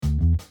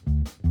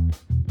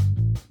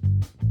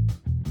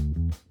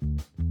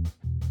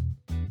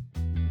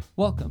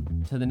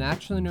Welcome to the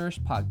Naturally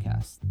Nourished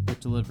podcast that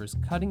delivers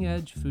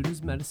cutting-edge food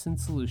as medicine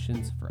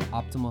solutions for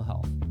optimal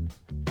health.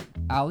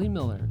 Allie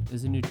Miller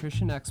is a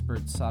nutrition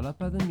expert sought out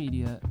by the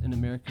media and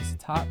America's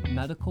top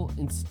medical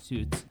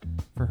institutes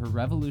for her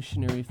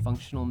revolutionary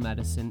functional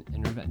medicine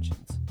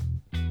interventions.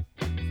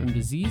 From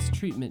disease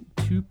treatment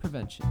to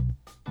prevention,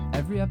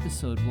 every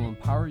episode will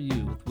empower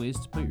you with ways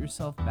to put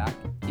yourself back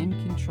in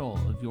control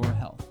of your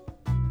health.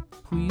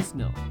 Please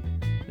note,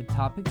 the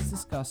topics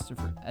discussed are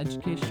for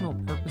educational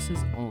purposes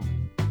only.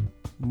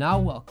 Now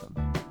welcome,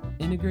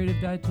 integrative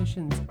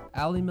dietitians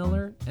Allie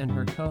Miller and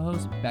her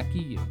co-host Becky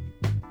Yu.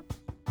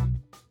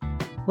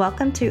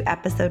 Welcome to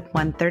episode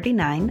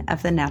 139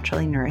 of the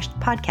Naturally Nourished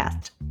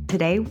podcast.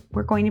 Today,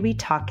 we're going to be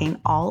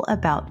talking all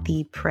about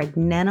the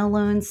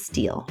Pregnenolone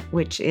steal,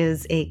 which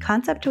is a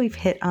concept we've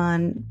hit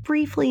on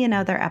briefly in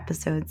other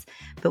episodes,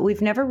 but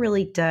we've never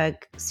really dug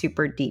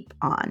super deep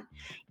on.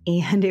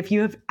 And if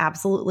you have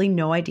absolutely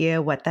no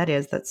idea what that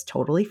is, that's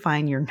totally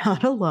fine. You're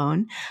not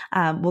alone.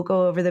 We'll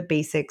go over the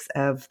basics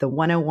of the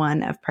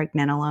 101 of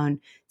pregnenolone,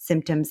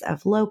 symptoms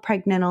of low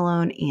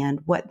pregnenolone, and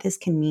what this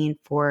can mean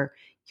for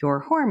your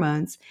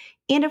hormones,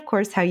 and of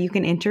course, how you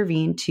can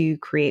intervene to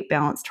create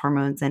balanced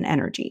hormones and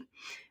energy.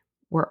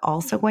 We're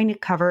also going to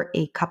cover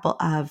a couple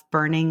of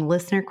burning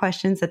listener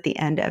questions at the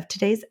end of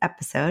today's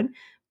episode.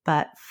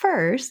 But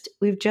first,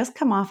 we've just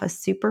come off a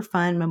super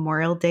fun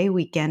Memorial Day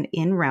weekend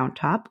in Round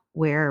Top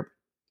where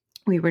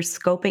we were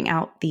scoping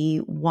out the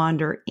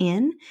Wander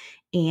Inn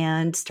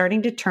and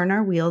starting to turn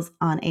our wheels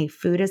on a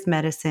food as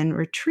medicine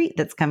retreat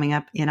that's coming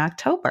up in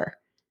October.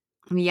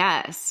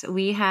 Yes,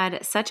 we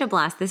had such a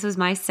blast. This was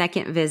my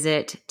second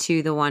visit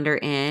to the Wander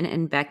Inn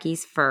and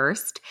Becky's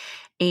first.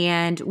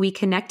 And we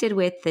connected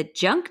with the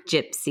Junk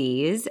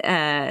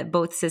Gypsies,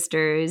 both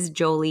sisters,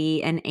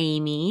 Jolie and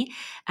Amy,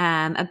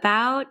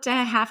 about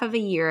half of a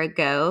year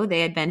ago. They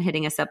had been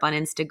hitting us up on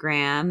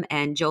Instagram,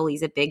 and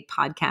Jolie's a big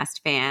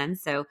podcast fan.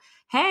 So,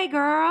 hey,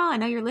 girl, I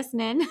know you're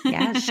listening.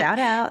 Yeah, shout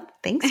out.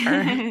 Thanks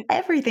for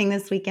everything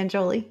this weekend,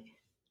 Jolie.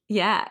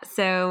 Yeah.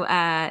 So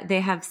they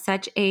have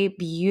such a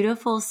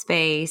beautiful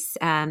space,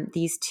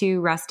 these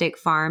two rustic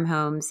farm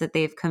homes that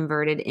they've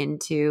converted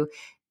into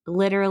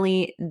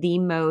literally the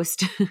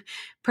most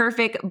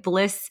perfect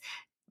bliss,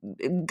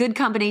 good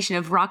combination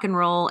of rock and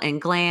roll and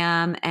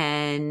glam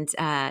and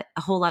a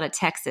whole lot of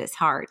Texas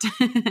heart.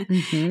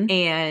 Mm-hmm.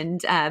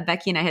 And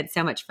Becky and I had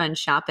so much fun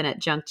shopping at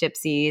Junk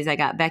Gypsies. I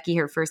got Becky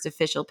her first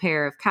official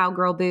pair of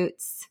cowgirl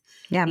boots.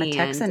 Yeah, I'm a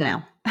Texan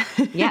now.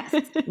 Yes.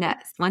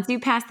 Once you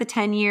pass the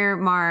 10-year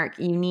mark,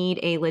 you need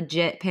a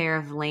legit pair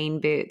of lane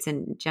boots.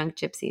 And Junk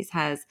Gypsies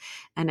has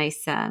a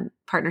nice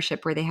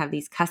partnership where they have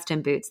these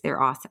custom boots.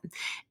 They're awesome.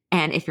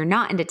 And if you're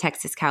not into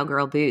Texas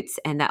cowgirl boots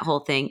and that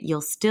whole thing,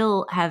 you'll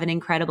still have an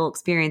incredible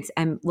experience.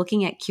 I'm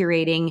looking at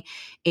curating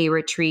a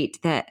retreat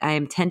that I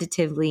am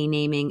tentatively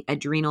naming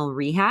Adrenal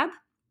Rehab.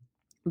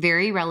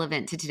 Very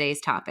relevant to today's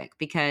topic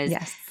because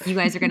you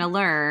guys are going to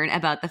learn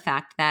about the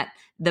fact that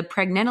the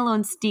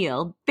pregnenolone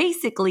steal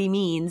basically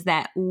means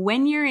that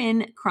when you're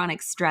in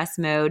chronic stress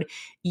mode,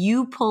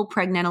 you pull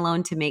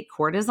pregnenolone to make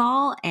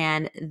cortisol,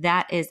 and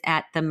that is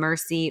at the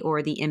mercy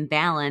or the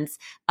imbalance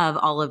of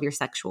all of your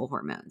sexual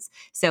hormones.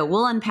 So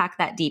we'll unpack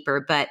that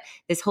deeper, but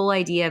this whole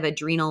idea of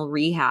adrenal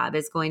rehab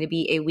is going to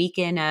be a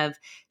weekend of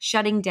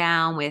shutting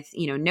down with,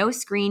 no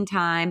screen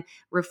time,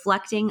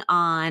 reflecting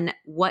on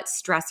what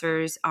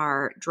stressors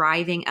are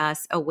driving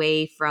us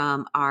away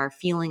from our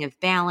feeling of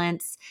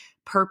balance,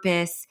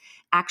 purpose,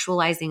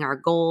 actualizing our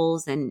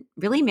goals, and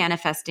really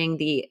manifesting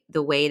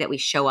the way that we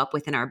show up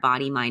within our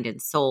body, mind, and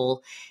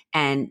soul,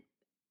 and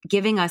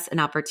giving us an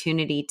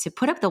opportunity to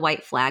put up the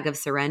white flag of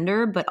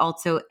surrender, but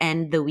also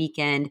end the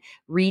weekend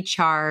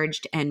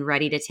recharged and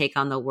ready to take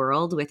on the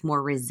world with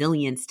more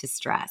resilience to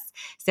stress.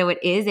 So it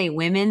is a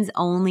women's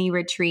only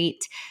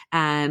retreat.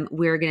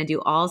 We're going to do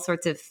all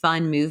sorts of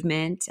fun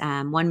movement.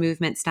 One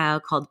movement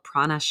style called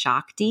Prana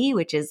Shakti,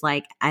 which is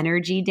like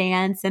energy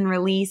dance and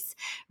release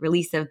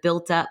of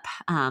built up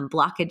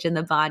blockage in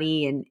the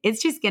body. And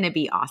it's just going to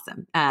be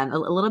awesome. A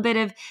little bit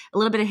of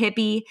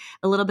hippie,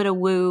 a little bit of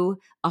woo,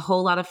 a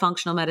whole lot of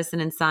functional medicine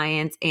and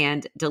science,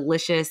 and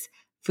delicious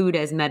food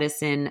as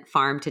medicine,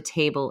 farm to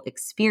table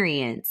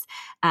experience.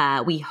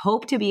 We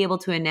hope to be able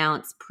to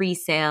announce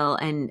pre-sale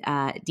and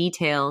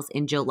details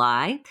in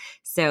July.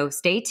 So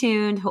stay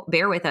tuned.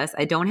 Bear with us.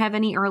 I don't have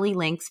any early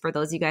links for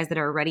those of you guys that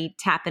are already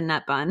tapping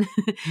up on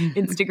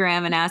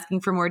Instagram and asking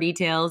for more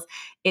details.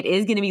 It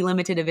is going to be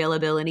limited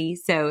availability.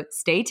 So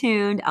stay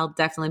tuned. I'll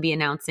definitely be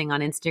announcing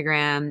on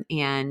Instagram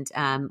and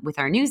with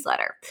our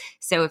newsletter.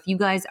 So if you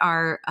guys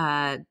are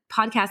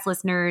podcast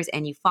listeners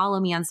and you follow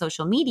me on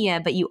social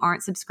media, but you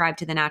aren't subscribed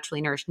to the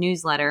Naturally Nourished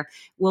newsletter,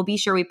 we'll be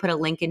sure we put a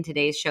link in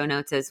today's show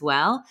notes as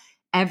well.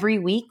 Every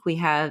week, we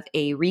have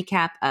a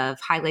recap of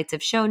highlights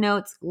of show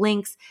notes,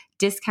 links,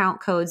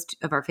 discount codes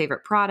of our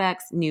favorite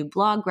products, new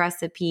blog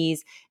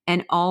recipes,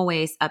 and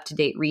always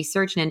up-to-date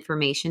research and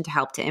information to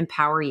help to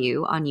empower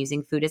you on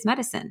using food as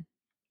medicine.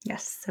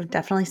 Yes, so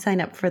definitely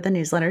sign up for the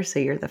newsletter so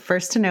you're the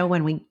first to know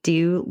when we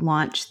do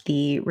launch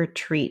the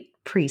retreat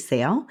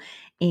pre-sale.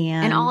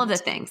 And all of the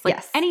things.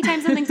 Like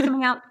anytime something's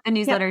coming out, the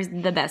newsletter is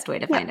the best way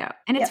to find out.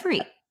 And it's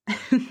free.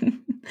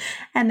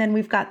 And then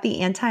we've got the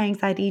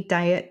Anti-Anxiety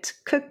Diet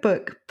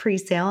Cookbook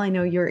pre-sale. I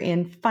know you're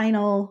in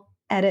final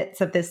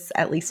edits of this,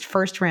 at least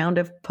first round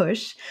of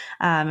push.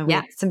 And we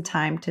have some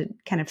time to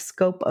kind of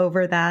scope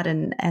over that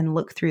and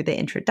look through the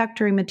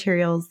introductory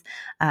materials,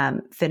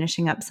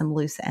 finishing up some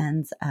loose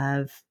ends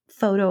of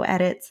photo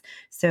edits.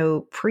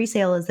 So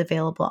pre-sale is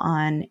available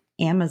on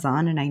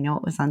Amazon, and I know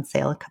it was on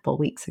sale a couple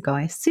weeks ago.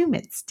 I assume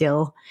it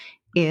still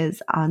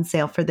is on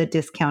sale for the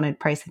discounted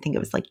price. I think it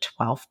was like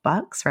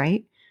 $12,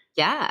 right?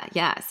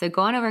 Yeah. So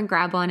go on over and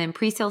grab one. And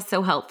pre-sale is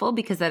so helpful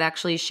because that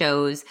actually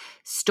shows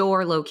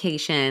store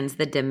locations,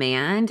 the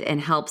demand,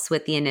 and helps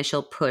with the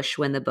initial push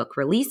when the book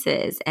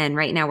releases. And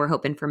right now we're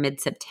hoping for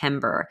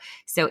mid-September.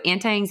 So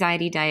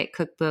Anti-Anxiety Diet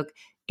Cookbook,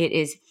 it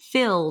is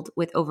filled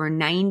with over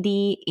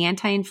 90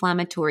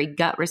 anti-inflammatory,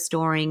 gut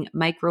restoring,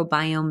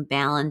 microbiome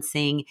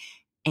balancing,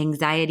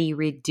 anxiety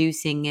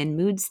reducing, and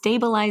mood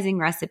stabilizing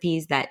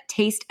recipes that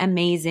taste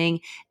amazing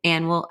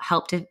and will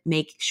help to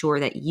make sure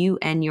that you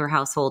and your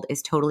household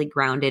is totally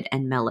grounded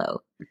and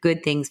mellow.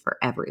 Good things for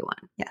everyone.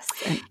 Yes.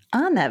 And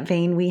on that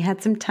vein, we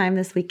had some time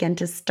this weekend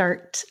to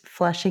start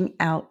fleshing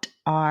out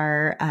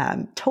our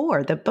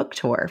tour, the book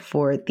tour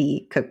for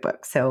the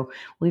cookbook. So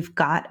we've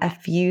got a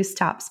few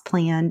stops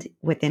planned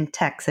within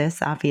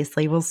Texas.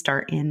 Obviously, we'll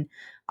start in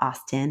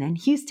Austin and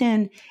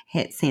Houston,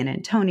 hit San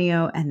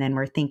Antonio, and then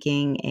we're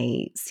thinking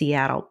a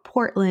Seattle,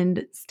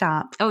 Portland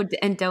stop. Oh,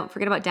 and don't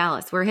forget about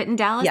Dallas. We're hitting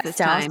Dallas this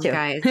Dallas time, too.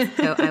 guys.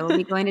 So I will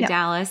be going to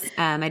Dallas.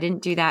 I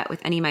didn't do that with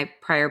any of my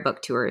prior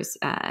book tours,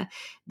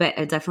 but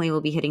I definitely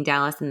will be hitting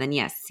Dallas. And then,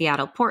 yes,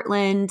 Seattle,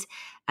 Portland,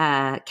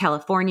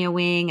 California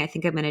wing. I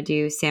think I'm going to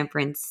do San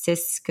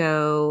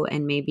Francisco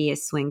and maybe a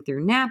swing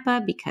through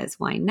Napa because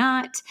why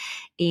not?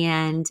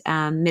 And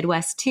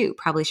Midwest too,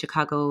 probably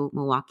Chicago,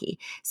 Milwaukee.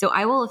 So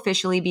I will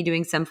officially be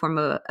doing some form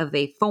of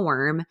a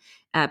form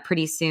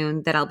pretty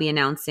soon that I'll be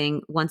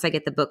announcing once I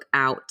get the book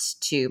out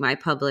to my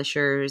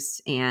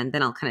publishers, and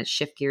then I'll kind of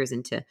shift gears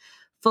into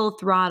full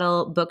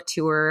throttle book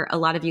tour. A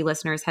lot of you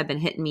listeners have been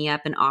hitting me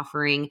up and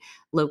offering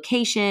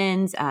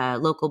locations,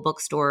 local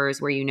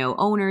bookstores where you know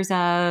owners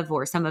of,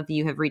 or some of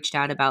you have reached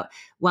out about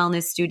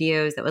wellness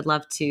studios that would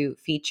love to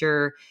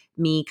feature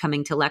me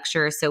coming to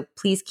lecture. So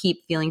please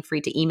keep feeling free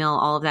to email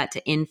all of that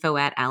to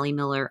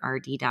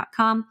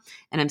info@alliemillerrd.com.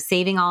 And I'm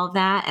saving all of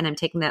that, and I'm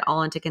taking that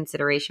all into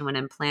consideration when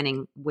I'm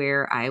planning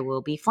where I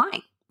will be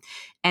flying.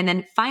 And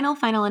then final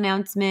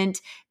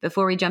announcement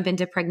before we jump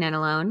into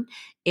Pregnenolone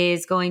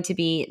is going to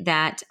be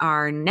that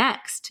our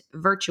next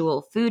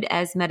virtual Food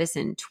as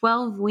Medicine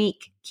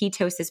 12-week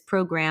ketosis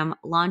program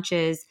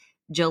launches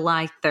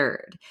July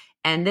 3rd.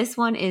 And this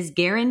one is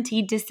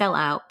guaranteed to sell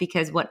out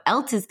because what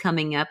else is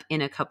coming up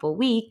in a couple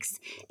weeks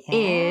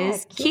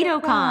is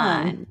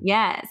KetoCon.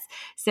 Yes.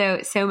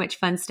 So much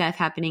fun stuff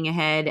happening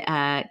ahead.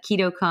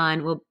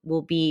 KetoCon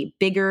will be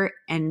bigger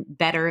and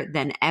better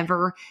than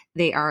ever.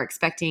 They are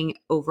expecting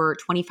over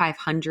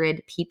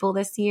 2,500 people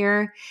this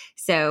year.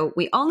 So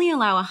we only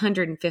allow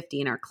 150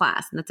 in our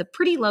class, and that's a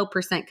pretty low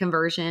 %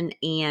 conversion.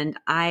 And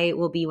I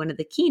will be one of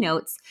the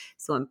keynotes.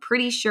 So I'm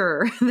pretty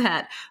sure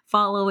that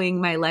following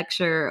my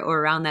lecture or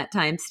around that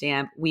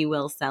timestamp, we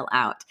will sell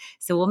out.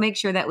 So we'll make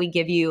sure that we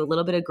give you a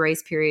little bit of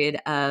grace period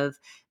of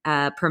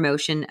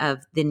promotion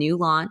of the new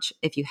launch.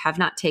 If you have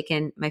not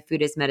taken my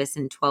Food as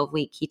Medicine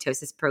 12-week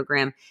ketosis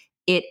program,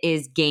 it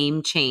is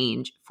game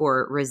change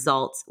for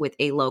results with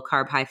a low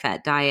carb, high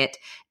fat diet.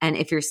 And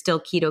if you're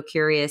still keto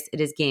curious, it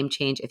is game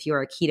change. If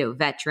you're a keto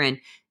veteran,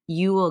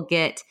 you will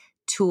get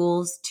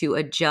tools to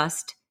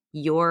adjust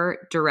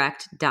your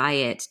direct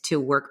diet to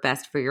work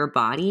best for your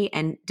body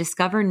and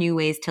discover new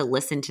ways to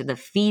listen to the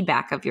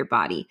feedback of your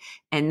body.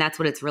 And that's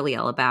what it's really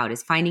all about,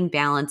 is finding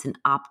balance and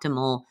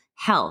optimal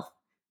health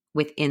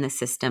within the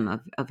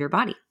system of your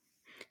body.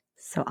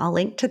 So I'll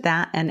link to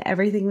that and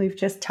everything we've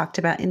just talked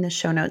about in the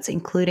show notes,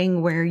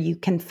 including where you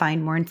can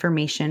find more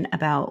information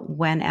about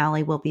when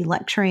Allie will be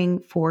lecturing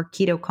for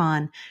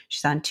KetoCon.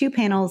 She's on 2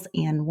 panels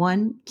and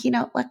 1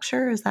 keynote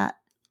lecture. Is that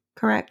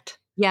correct?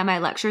 Yeah, my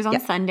lecture's on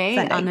Sunday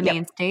on the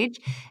main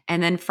stage.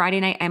 And then Friday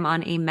night, I'm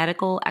on a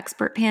medical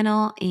expert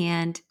panel.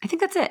 And I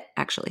think that's it,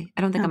 actually.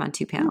 I don't think I'm on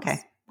 2 panels. Okay.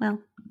 Well,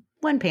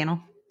 1 panel,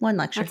 1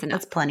 lecture.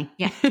 That's plenty.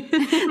 Yeah.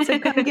 So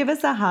come give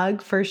us a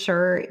hug for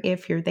sure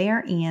if you're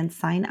there, and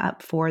sign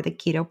up for the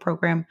keto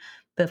program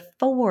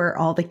before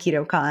all the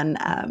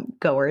KetoCon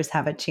goers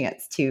have a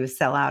chance to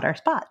sell out our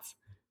spots.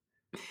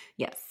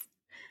 Yes.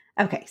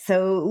 Okay,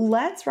 so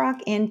let's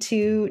rock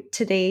into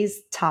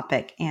today's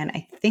topic. And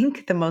I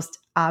think the most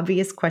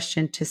obvious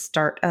question to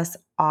start us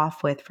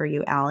off with for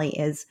you, Allie,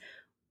 is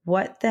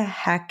what the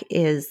heck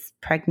is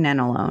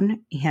pregnenolone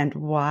and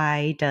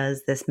why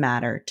does this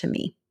matter to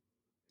me?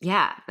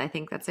 Yeah, I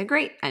think that's a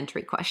great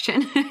entry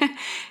question.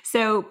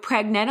 So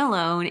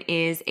pregnenolone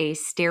is a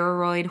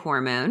steroid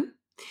hormone.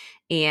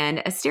 And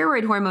a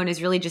steroid hormone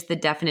is really just the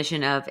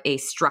definition of a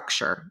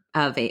structure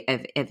of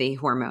a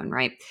hormone,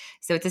 right?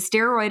 So it's a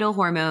steroidal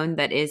hormone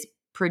that is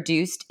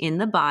produced in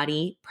the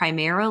body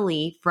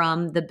primarily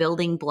from the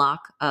building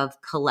block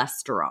of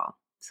cholesterol.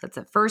 So that's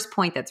the first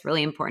point that's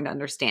really important to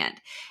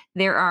understand.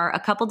 There are a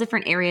couple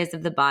different areas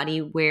of the body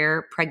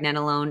where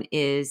pregnenolone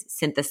is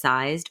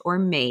synthesized or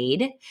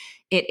made.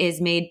 It is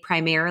made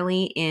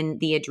primarily in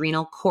the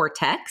adrenal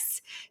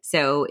cortex.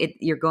 So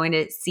you're going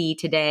to see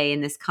today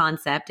in this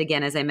concept,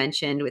 again, as I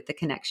mentioned, with the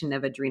connection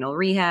of adrenal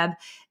rehab,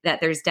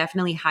 that there's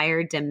definitely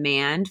higher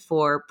demand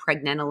for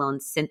pregnenolone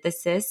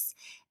synthesis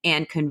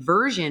and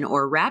conversion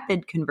or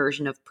rapid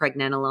conversion of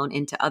pregnenolone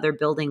into other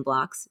building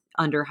blocks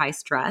under high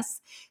stress.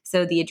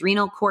 So the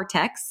adrenal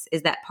cortex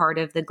is that part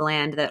of the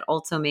gland that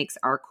also makes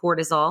our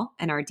cortisol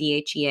and our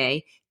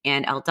DHEA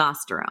and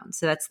aldosterone.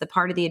 So that's the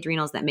part of the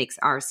adrenals that makes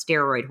our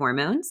steroid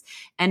hormones.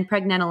 And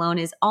pregnenolone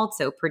is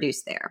also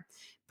produced there.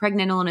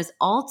 Pregnenolone is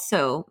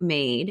also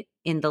made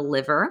in the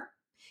liver,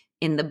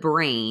 in the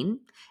brain,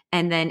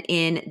 and then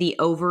in the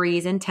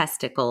ovaries and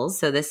testicles,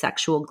 so the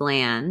sexual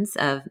glands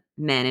of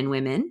men and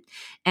women,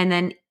 and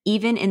then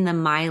even in the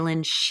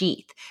myelin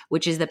sheath,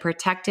 which is the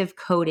protective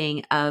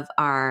coating of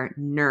our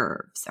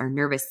nerves, our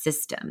nervous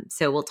system.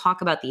 So we'll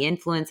talk about the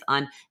influence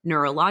on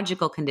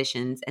neurological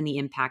conditions and the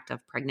impact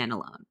of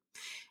pregnenolone.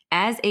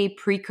 As a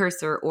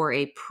precursor or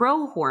a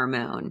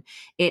prohormone,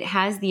 it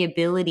has the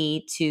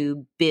ability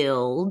to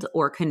build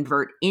or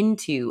convert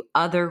into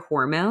other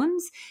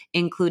hormones,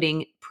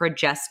 including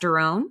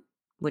progesterone,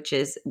 which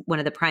is one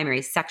of the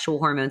primary sexual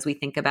hormones we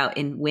think about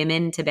in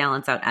women to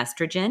balance out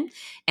estrogen.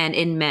 And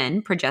in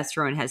men,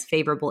 progesterone has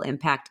favorable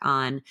impact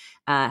on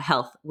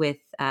health with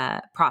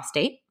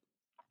prostate.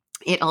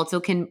 It also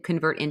can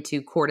convert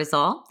into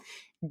cortisol,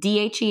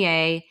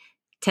 DHEA,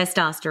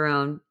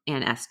 testosterone,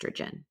 and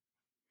estrogen.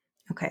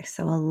 Okay,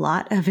 so a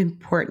lot of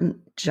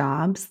important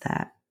jobs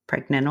that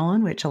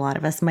pregnenolone, which a lot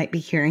of us might be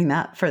hearing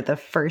that for the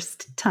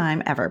first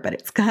time ever, but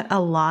it's got a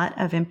lot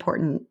of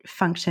important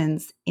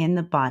functions in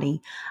the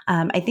body.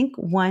 I think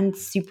one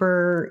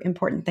super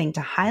important thing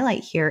to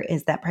highlight here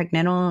is that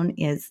pregnenolone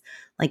is,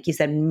 like you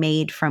said,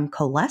 made from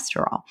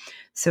cholesterol.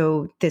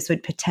 So this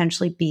would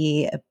potentially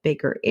be a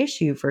bigger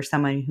issue for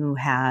someone who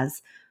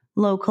has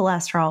low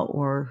cholesterol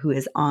or who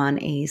is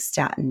on a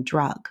statin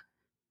drug.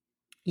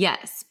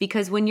 Yes,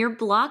 because when you're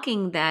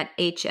blocking that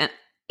HMG,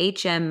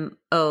 HMG-CoA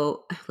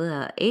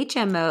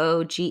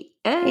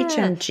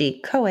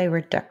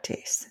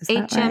reductase. Is that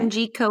right?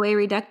 HMG-CoA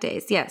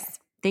reductase. Yes,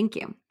 thank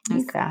you. I You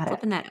was got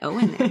flipping it. that O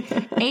in there.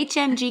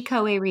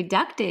 HMG-CoA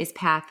reductase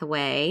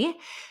pathway.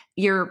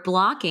 You're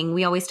blocking.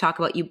 We always talk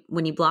about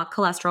when you block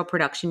cholesterol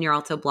production, you're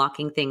also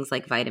blocking things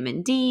like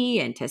vitamin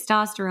D and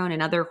testosterone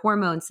and other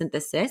hormone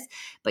synthesis.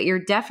 But you're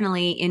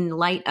definitely, in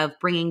light of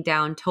bringing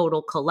down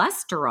total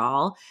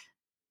cholesterol,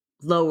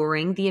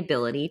 lowering the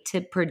ability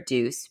to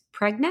produce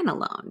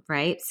pregnenolone,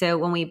 right? So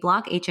when we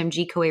block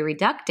HMG-CoA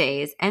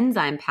reductase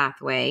enzyme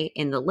pathway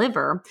in the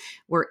liver,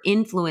 we're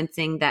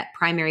influencing that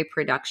primary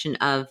production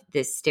of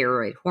this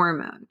steroid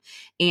hormone.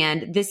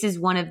 And this is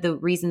one of the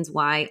reasons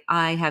why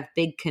I have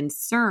big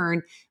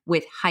concern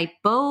with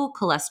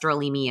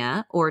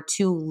hypocholesterolemia or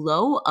too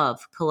low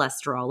of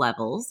cholesterol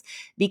levels,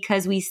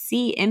 because we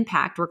see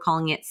impact, we're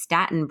calling it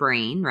statin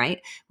brain,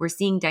 right? We're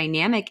seeing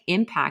dynamic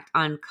impact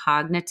on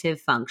cognitive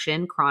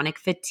function, chronic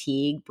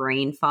fatigue,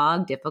 brain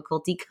fog,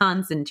 difficulty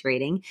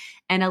concentrating.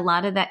 And a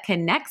lot of that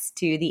connects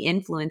to the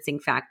influencing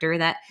factor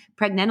that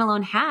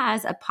pregnenolone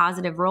has a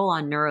positive role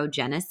on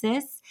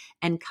neurogenesis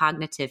and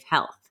cognitive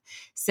health.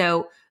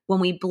 So when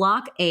we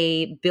block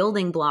a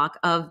building block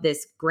of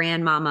this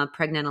grandmama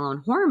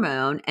pregnenolone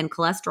hormone and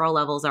cholesterol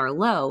levels are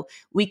low,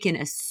 we can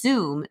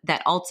assume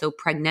that also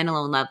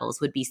pregnenolone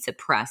levels would be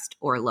suppressed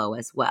or low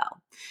as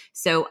well.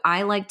 So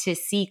I like to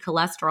see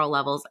cholesterol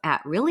levels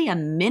at really a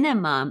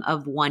minimum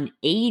of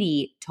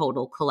 180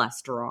 total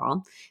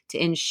cholesterol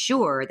to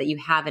ensure that you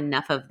have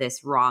enough of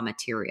this raw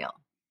material.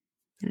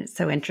 And it's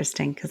so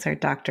interesting because our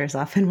doctors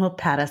often will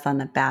pat us on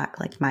the back,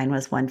 like mine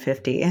was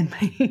 150, and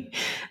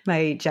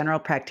my general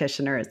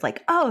practitioner is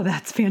like, "Oh,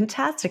 that's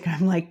fantastic." And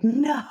I'm like,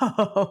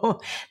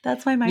 "No,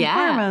 that's why my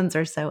hormones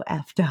are so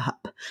effed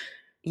up."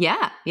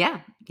 Yeah.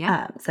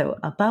 So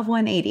above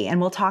 180,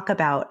 and we'll talk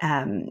about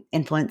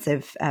influence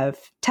of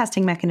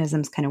testing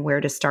mechanisms, kind of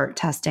where to start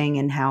testing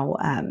and how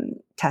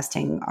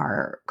testing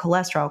our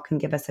cholesterol can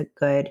give us a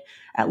good,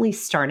 at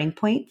least starting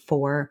point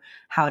for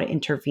how to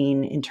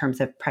intervene in terms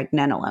of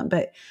pregnenolone.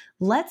 But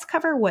let's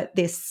cover what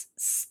this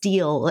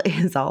steal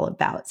is all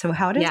about. So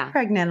how does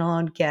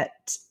pregnenolone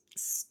get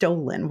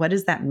stolen? What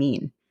does that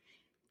mean?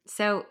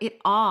 So it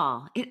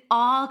all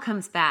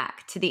comes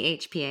back to the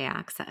HPA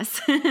axis.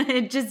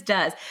 It just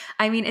does.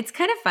 I mean, it's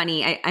kind of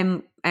funny.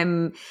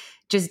 I'm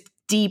just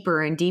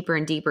deeper and deeper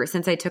and deeper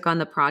since I took on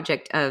the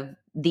project of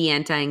the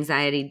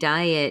anti-anxiety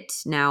diet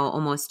now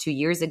almost 2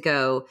 years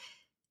ago.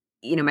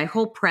 You know, my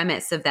whole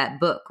premise of that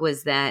book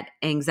was that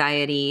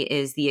anxiety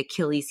is the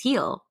Achilles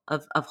heel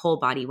of whole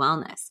body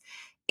wellness.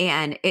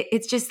 And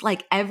it's just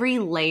like every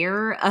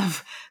layer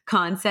of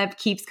concept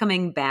keeps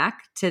coming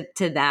back to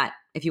that,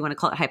 if you want to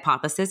call it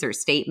hypothesis or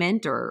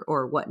statement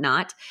or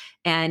whatnot.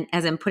 And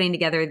as I'm putting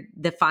together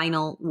the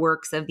final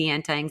works of the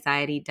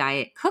anti-anxiety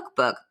diet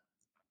cookbook,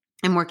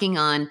 I'm working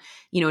on,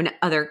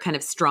 other kind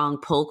of strong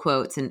pull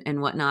quotes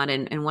and whatnot.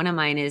 And one of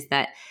mine is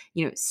that,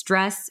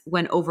 stress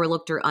when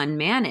overlooked or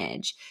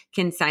unmanaged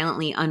can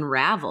silently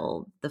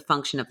unravel the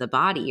function of the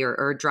body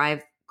or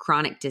drive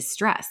chronic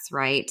distress,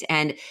 right?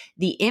 And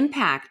the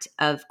impact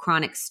of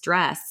chronic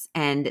stress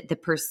and the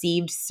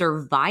perceived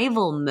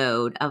survival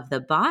mode of the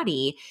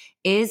body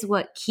is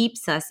what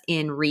keeps us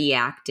in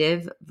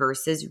reactive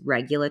versus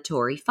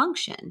regulatory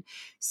function.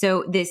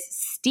 So this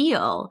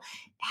steal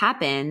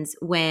happens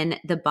when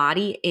the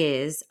body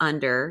is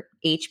under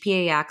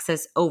HPA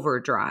axis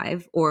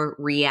overdrive or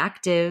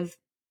reactive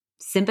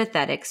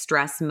sympathetic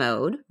stress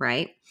mode,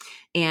 right?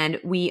 And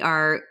we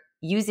are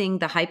using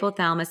the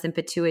hypothalamus and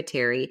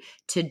pituitary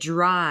to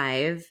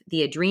drive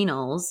the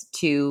adrenals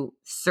to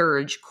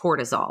surge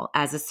cortisol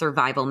as a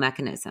survival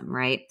mechanism,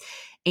 right?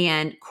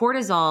 And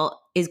cortisol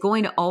is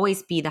going to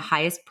always be the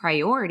highest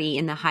priority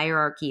in the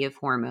hierarchy of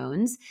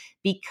hormones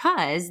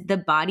because the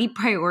body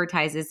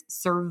prioritizes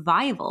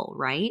survival,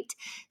 right?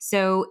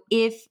 So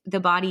if the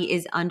body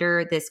is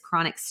under this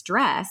chronic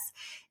stress,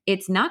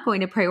 it's not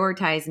going to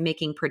prioritize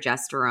making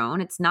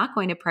progesterone. It's not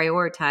going to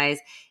prioritize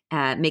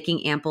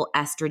making ample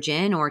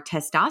estrogen or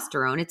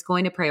testosterone. It's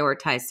going to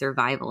prioritize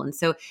survival. And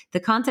so the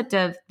concept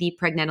of the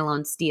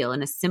pregnenolone steal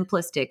in a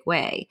simplistic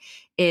way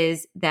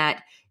is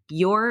that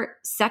your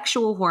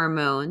sexual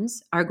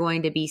hormones are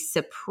going to be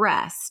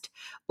suppressed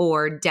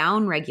or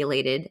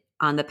downregulated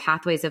on the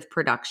pathways of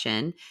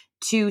production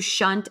to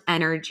shunt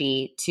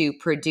energy to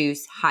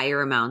produce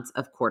higher amounts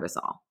of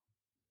cortisol.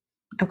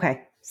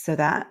 Okay. So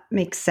that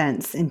makes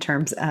sense in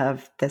terms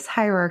of this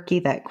hierarchy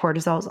that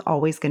cortisol is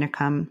always going to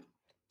come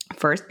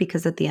first,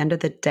 because at the end of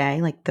the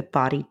day, like, the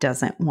body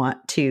doesn't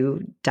want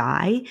to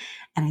die.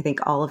 And I think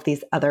all of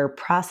these other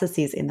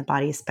processes in the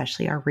body,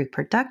 especially our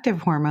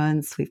reproductive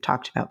hormones we've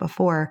talked about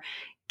before,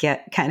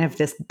 get kind of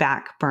this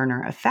back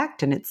burner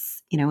effect. And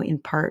it's, in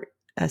part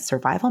a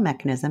survival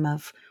mechanism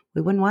of,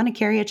 we wouldn't want to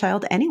carry a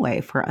child anyway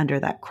if we're under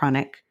that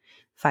chronic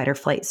fight or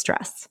flight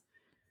stress.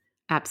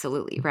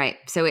 Absolutely. Right.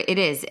 So it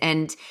is.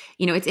 And,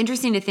 it's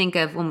interesting to think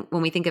of when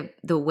we think of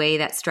the way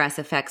that stress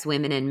affects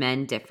women and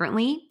men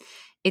differently.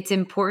 It's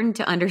important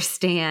to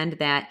understand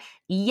that,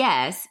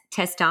 yes,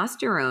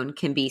 testosterone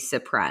can be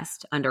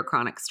suppressed under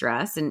chronic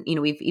stress. And,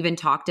 we've even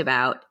talked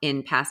about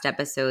in past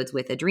episodes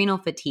with adrenal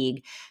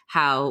fatigue,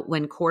 how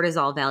when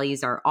cortisol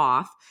values are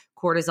off,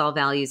 cortisol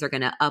values are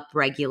going to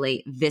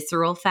upregulate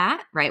visceral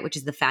fat, right? Which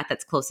is the fat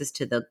that's closest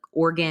to the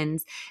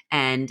organs.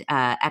 And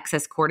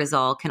excess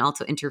cortisol can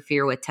also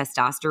interfere with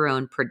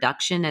testosterone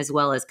production as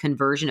well as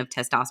conversion of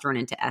testosterone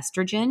into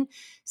estrogen.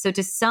 So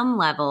to some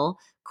level,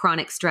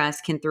 chronic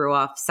stress can throw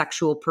off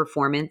sexual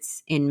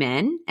performance in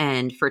men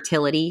and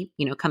fertility,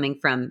 coming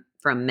from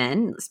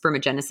men.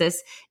 Spermagenesis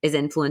is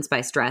influenced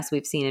by stress,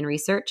 we've seen in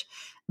research.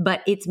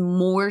 But it's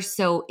more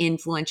so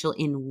influential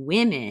in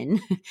women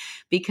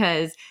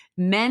because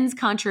men's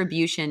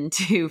contribution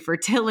to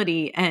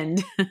fertility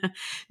and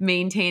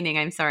maintaining,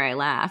 I'm sorry I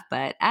laugh,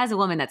 but as a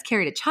woman that's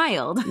carried a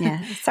child,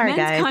 men's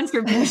guys.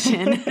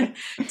 contribution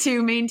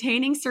to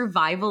maintaining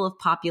survival of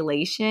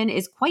population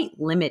is quite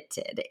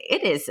limited.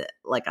 It is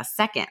like a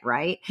second,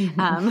 right?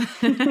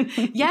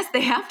 Yes,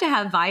 they have to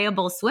have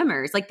viable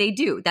swimmers, like they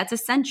do. That's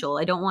essential.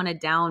 I don't want to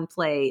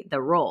downplay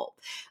the role.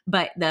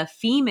 But the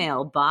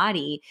female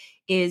body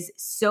is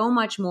so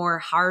much more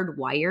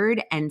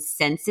hardwired and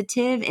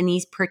sensitive in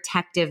these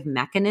protective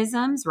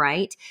mechanisms,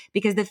 right?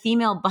 Because the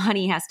female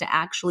body has to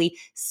actually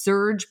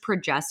surge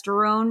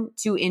progesterone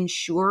to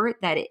ensure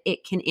that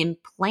it can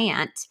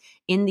implant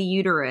in the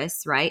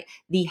uterus, right,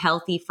 the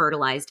healthy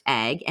fertilized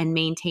egg and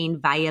maintain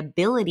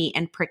viability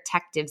and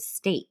protective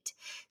state.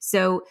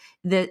 So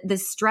the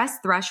stress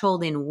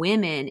threshold in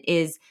women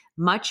is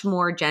much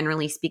more,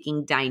 generally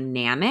speaking,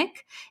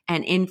 dynamic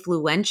and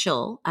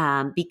influential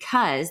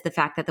because the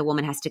fact that the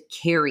woman has to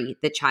carry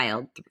the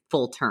child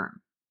full term.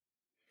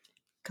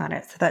 Got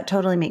it. So that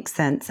totally makes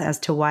sense as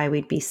to why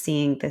we'd be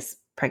seeing this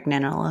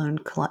pregnenolone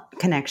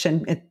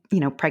connection.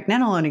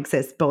 Pregnenolone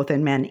exists both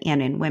in men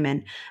and in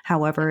women.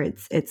 However,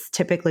 it's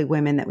typically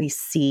women that we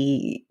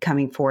see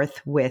coming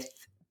forth with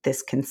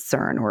this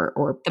concern,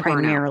 or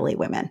primarily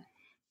women.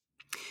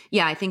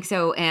 Yeah, I think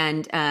so.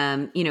 And,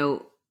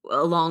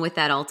 along with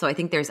that also, I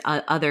think there's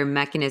other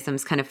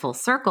mechanisms kind of full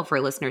circle for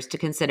listeners to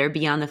consider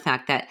beyond the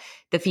fact that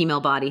the female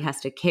body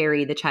has to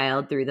carry the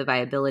child through the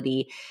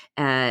viability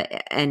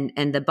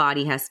and the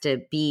body has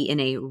to be in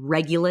a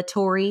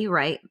regulatory,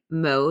 right,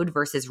 mode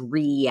versus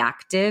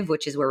reactive,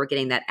 which is where we're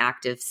getting that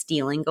active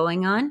stealing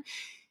going on.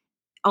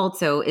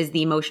 Also is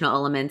the emotional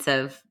elements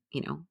of,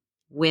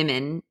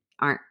 women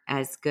aren't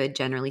as good,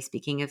 generally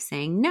speaking, of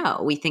saying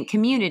no. We think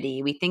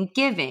community, we think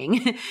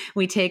giving,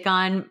 we take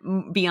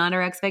on beyond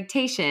our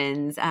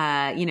expectations.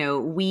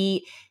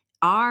 We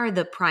are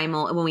the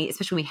primal,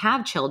 especially when we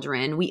have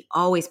children, we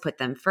always put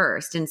them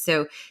first. And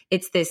so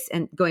it's this,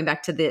 and going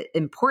back to the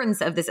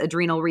importance of this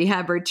adrenal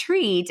rehab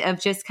retreat, of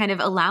just kind of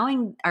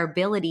allowing our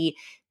ability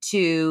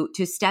to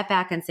step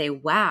back and say,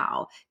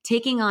 wow,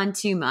 taking on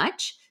too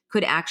much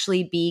could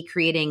actually be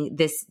creating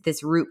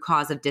this root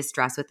cause of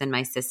distress within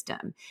my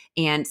system.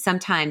 And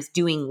sometimes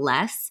doing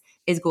less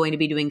is going to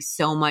be doing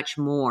so much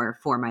more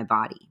for my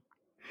body.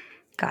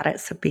 Got it.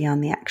 So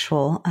beyond the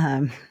actual,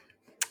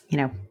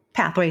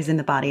 pathways in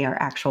the body, our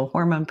actual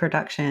hormone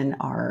production,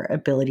 our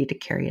ability to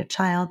carry a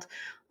child,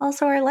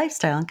 also our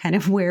lifestyle, and kind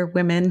of where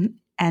women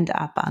end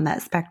up on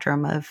that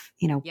spectrum of,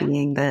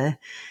 being the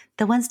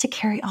ones to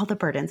carry all the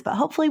burdens. But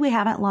hopefully we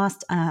haven't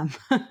lost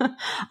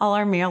all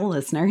our male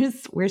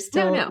listeners. We're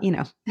still,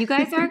 No. You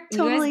guys are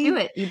totally, you guys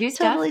do it. You do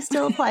stuff. Totally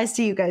still applies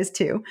to you guys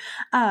too.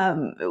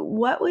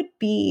 What would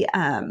be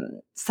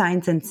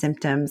signs and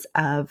symptoms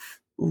of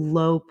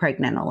low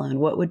pregnenolone?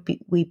 What would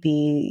we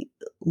be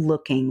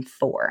looking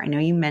for? I know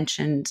you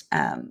mentioned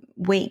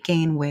weight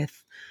gain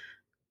with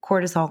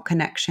cortisol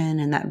connection,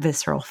 and that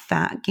visceral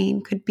fat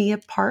gain could be a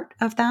part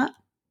of that.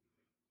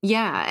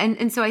 Yeah.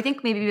 And so I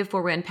think maybe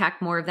before we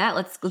unpack more of that,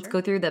 let's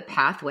go through the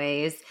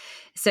pathways.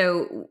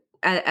 So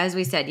as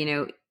we said,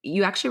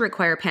 you actually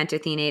require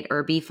pantothenate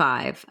or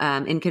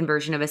B5 in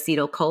conversion of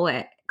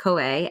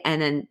acetyl-CoA,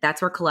 and then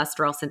that's where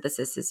cholesterol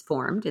synthesis is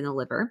formed in the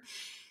liver.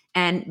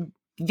 And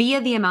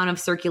via the amount of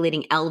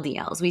circulating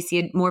LDLs, we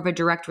see more of a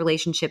direct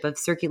relationship of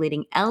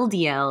circulating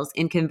LDLs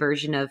in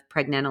conversion of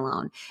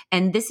pregnenolone.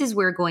 And this is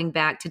where, going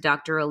back to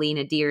Dr. Ali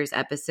Nadir's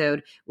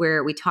episode,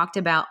 where we talked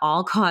about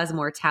all-cause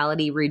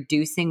mortality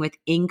reducing with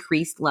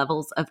increased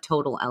levels of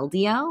total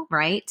LDL,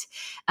 right?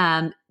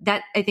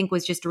 That I think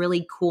was just a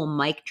really cool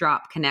mic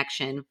drop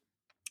connection.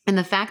 And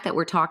the fact that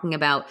we're talking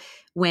about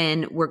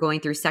when we're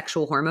going through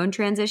sexual hormone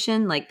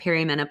transition, like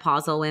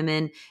perimenopausal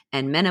women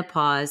and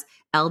menopause,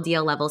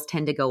 LDL levels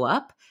tend to go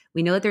up.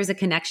 We know that there's a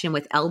connection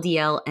with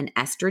LDL and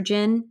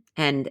estrogen,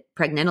 and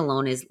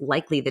pregnenolone is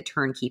likely the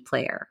turnkey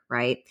player,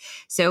 right?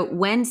 So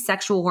when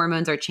sexual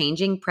hormones are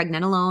changing,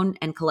 pregnenolone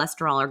and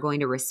cholesterol are going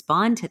to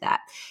respond to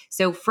that.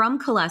 So from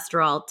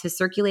cholesterol to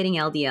circulating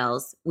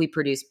LDLs, we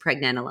produce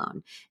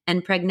pregnenolone.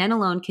 And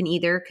pregnenolone can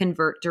either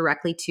convert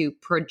directly to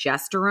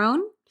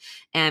progesterone,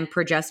 and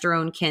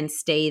progesterone can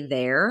stay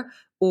there,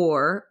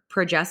 or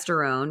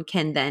progesterone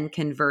can then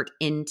convert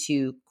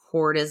into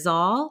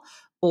cortisol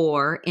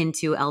or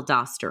into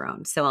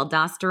aldosterone. So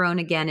aldosterone,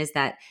 again, is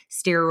that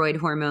steroid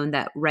hormone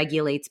that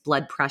regulates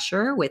blood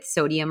pressure with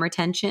sodium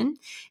retention.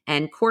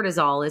 And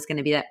cortisol is going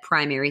to be that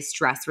primary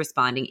stress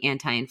responding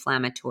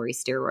anti-inflammatory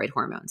steroid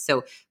hormone.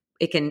 So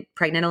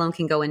pregnenolone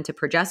can go into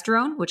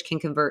progesterone, which can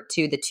convert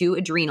to the two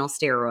adrenal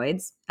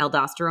steroids,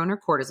 aldosterone or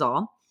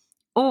cortisol.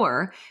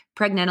 Or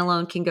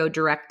pregnenolone can go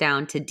direct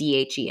down to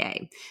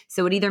DHEA.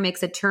 So it either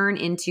makes a turn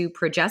into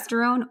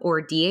progesterone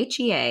or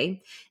DHEA.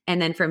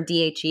 And then from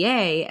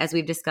DHEA, as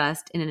we've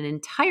discussed in an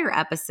entire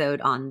episode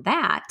on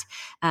that,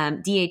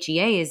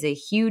 DHEA is a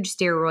huge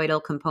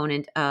steroidal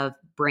component of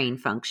brain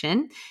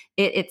function.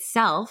 It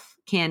itself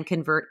can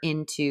convert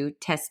into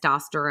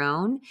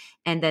testosterone.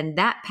 And then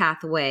that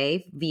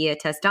pathway via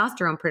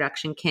testosterone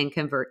production can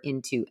convert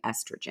into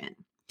estrogen.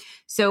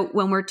 So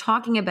when we're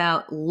talking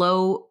about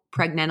low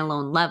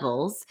pregnenolone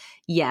levels,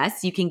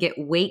 yes, you can get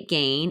weight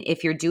gain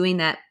if you're doing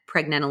that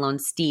pregnenolone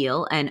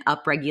steal and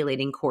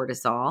upregulating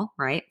cortisol,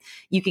 right?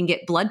 You can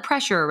get blood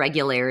pressure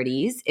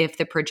irregularities if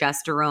the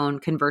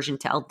progesterone conversion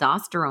to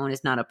aldosterone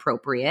is not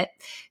appropriate.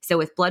 So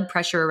with blood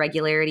pressure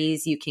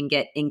irregularities, you can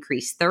get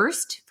increased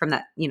thirst from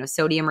that,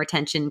 sodium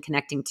retention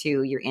connecting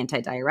to your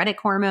antidiuretic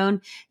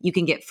hormone. You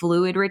can get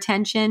fluid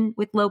retention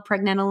with low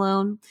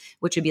pregnenolone,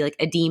 which would be like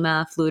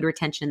edema, fluid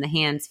retention in the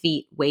hands,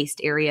 feet, waist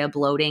area,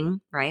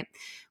 bloating, right?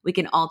 We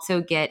can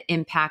also get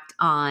impact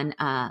on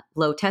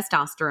low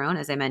testosterone,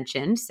 as I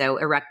mentioned. So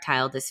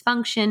erectile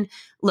dysfunction,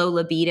 low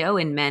libido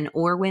in men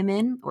or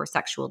women, or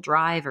sexual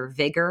drive or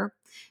vigor.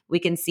 We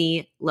can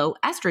see low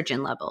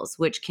estrogen levels,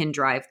 which can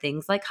drive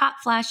things like hot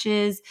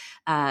flashes,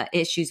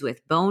 issues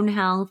with bone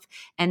health.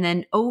 And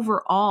then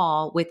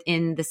overall,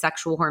 within the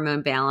sexual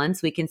hormone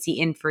balance, we can see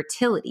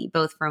infertility,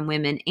 both from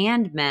women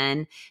and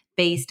men,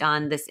 based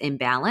on this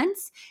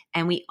imbalance.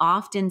 And we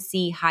often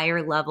see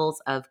higher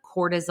levels of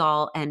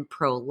cortisol and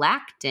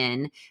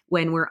prolactin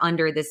when we're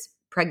under this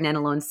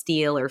pregnenolone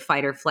steal or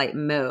fight or flight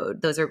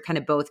mode. Those are kind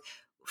of both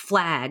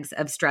flags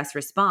of stress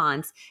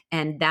response,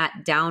 and that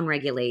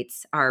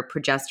downregulates our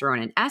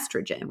progesterone and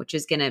estrogen, which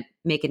is going to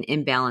make an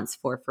imbalance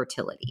for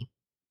fertility.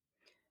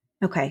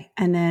 Okay.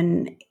 And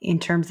then in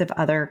terms of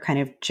other kind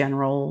of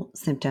general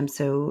symptoms,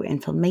 so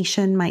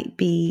inflammation might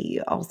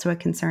be also a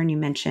concern. You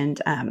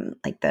mentioned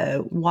like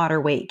the water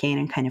weight gain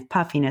and kind of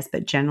puffiness,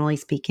 but generally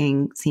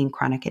speaking, seeing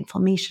chronic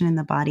inflammation in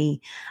the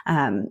body.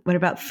 What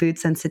about food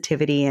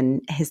sensitivity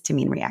and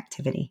histamine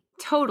reactivity?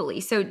 Totally.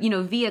 So,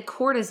 via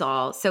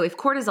cortisol. So if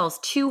cortisol is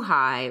too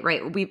high,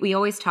 right, we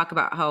always talk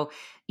about how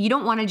you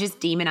don't want to just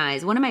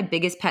demonize. One of my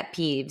biggest pet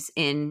peeves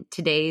in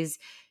today's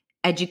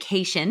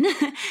education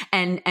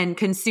and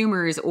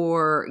consumers,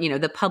 or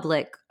the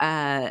public,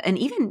 and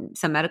even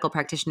some medical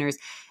practitioners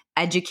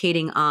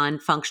educating on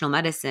functional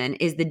medicine,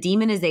 is the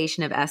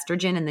demonization of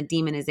estrogen and the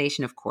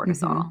demonization of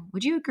cortisol. Mm-hmm.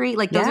 Would you agree?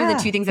 Like those are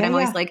the two things that I'm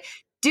always like,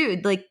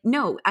 dude, like,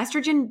 no,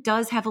 estrogen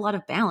does have a lot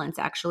of balance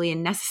actually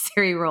and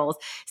necessary roles.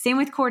 Same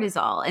with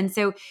cortisol. And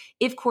so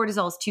if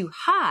cortisol is too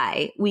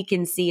high, we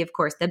can see, of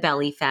course, the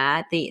belly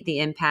fat, the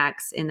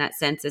impacts in that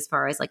sense, as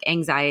far as like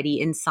anxiety,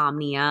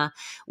 insomnia,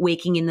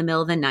 waking in the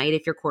middle of the night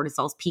if your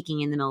cortisol is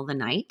peaking in the middle of the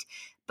night.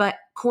 But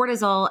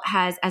cortisol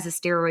has, as a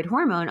steroid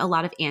hormone, a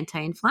lot of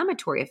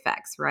anti-inflammatory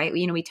effects, right?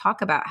 We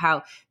talk about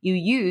how you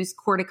use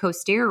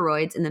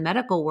corticosteroids in the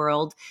medical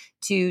world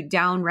to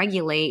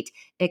downregulate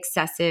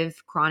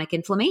excessive chronic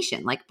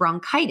inflammation, like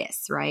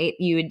bronchitis, right?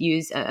 You would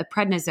use a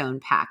prednisone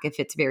pack if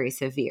it's very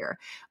severe,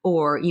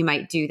 or you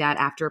might do that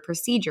after a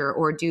procedure,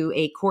 or do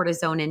a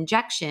cortisone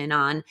injection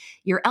on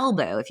your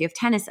elbow if you have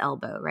tennis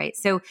elbow, right?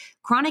 So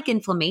chronic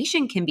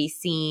inflammation can be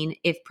seen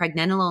if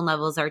pregnenolone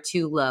levels are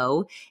too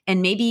low,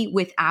 and maybe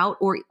without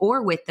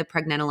or with the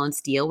pregnenolone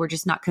steal, we're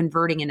just not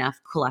converting enough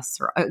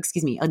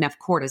enough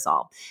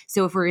cortisol.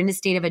 So if we're in a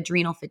state of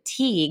adrenal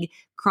fatigue,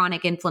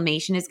 chronic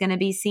inflammation is going to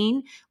be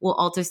seen. We'll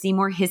also see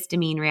more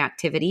histamine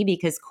reactivity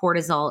because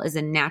cortisol is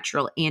a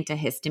natural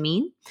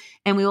antihistamine.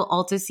 And we will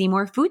also see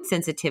more food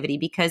sensitivity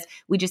because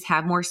we just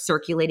have more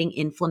circulating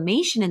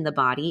inflammation in the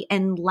body.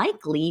 And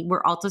likely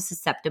we're also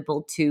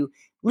susceptible to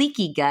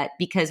leaky gut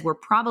because we're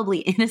probably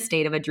in a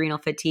state of adrenal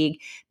fatigue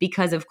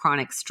because of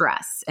chronic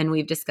stress. And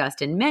we've discussed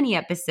in many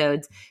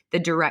episodes the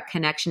direct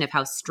connection of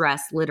how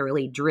stress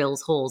literally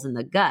drills holes in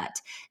the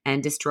gut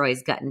and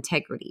destroys gut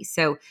integrity.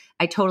 So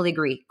I totally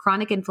agree.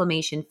 Chronic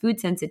inflammation, food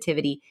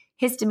sensitivity,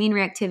 histamine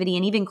reactivity,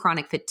 and even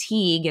chronic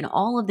fatigue and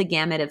all of the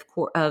gamut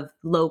of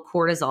low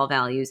cortisol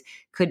values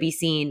could be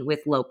seen with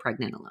low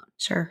pregnenolone.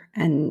 Sure.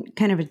 And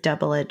kind of a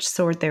double-edged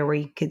sword there where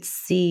you could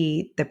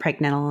see the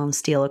pregnenolone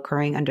steal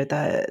occurring under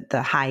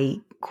the high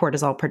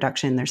cortisol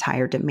production. There's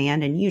higher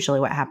demand. And usually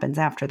what happens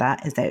after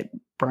that is that it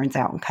burns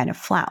out and kind of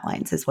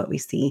flatlines is what we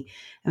see.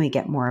 And we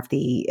get more of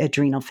the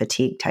adrenal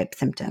fatigue type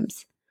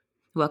symptoms.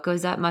 What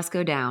goes up must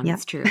go down. Yep.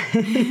 It's true.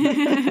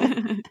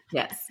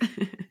 Yes.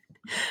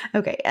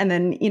 Okay. And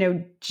then,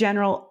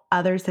 general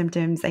other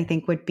symptoms I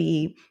think would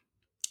be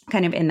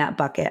kind of in that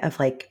bucket of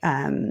like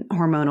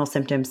hormonal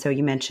symptoms. So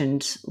you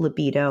mentioned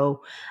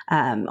libido,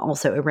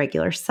 also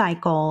irregular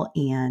cycle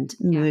and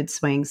mood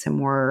swings, and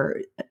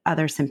more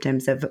other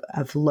symptoms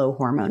of low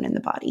hormone in the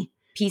body.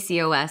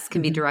 PCOS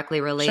can be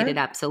directly related. Sure.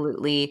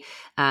 Absolutely.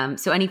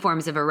 So any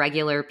forms of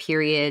irregular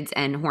periods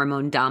and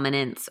hormone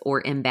dominance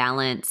or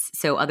imbalance.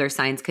 So other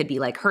signs could be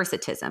like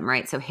hirsutism,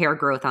 right? So hair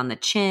growth on the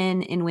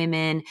chin in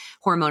women.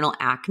 Hormonal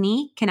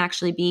acne can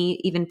actually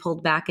be even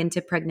pulled back into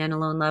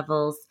pregnenolone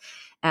levels.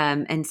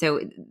 And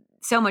so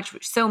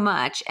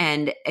much.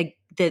 And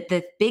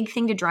the big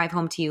thing to drive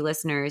home to you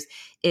listeners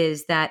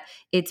is that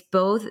it's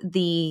both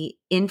the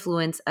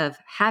influence of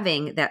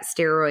having that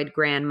steroid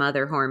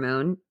grandmother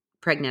hormone,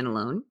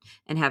 pregnenolone,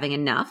 and having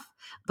enough,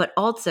 but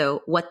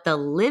also what the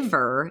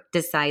liver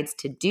decides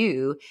to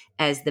do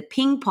as the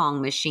ping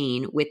pong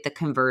machine with the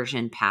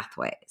conversion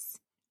pathways.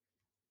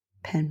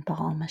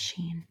 Pinball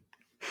machine.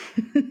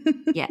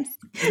 Yes.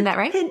 Isn't that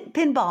right?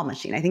 Pinball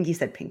machine. I think you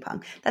said ping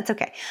pong. That's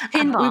okay.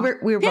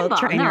 Pinball. We were both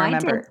trying to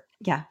remember.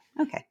 Yeah.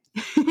 Okay.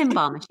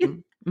 Pinball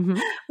machine. Mm-hmm.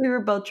 We were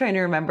both trying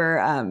to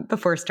remember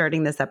before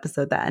starting this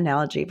episode, that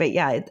analogy. But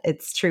yeah,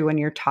 it's true when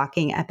you're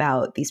talking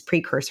about these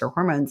precursor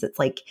hormones. It's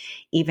like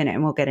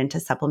and we'll get into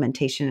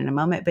supplementation in a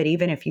moment, but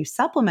even if you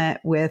supplement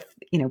with,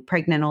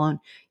 pregnenolone,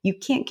 you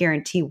can't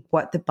guarantee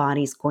what the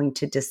body's going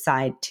to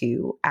decide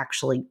to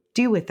actually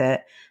do with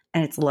it.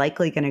 And it's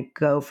likely going to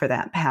go for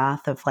that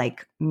path of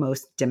like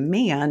most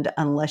demand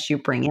unless you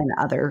bring in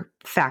other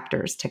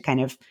factors to kind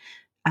of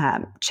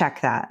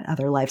check that,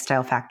 other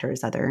lifestyle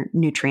factors, other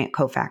nutrient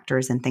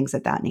cofactors, and things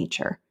of that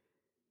nature.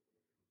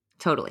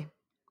 Totally.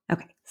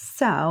 Okay.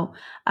 So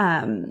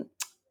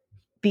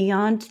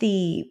beyond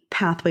the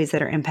pathways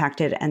that are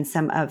impacted and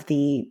some of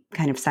the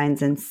kind of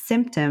signs and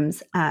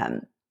symptoms,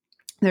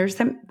 there's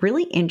some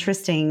really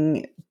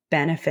interesting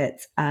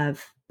benefits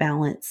of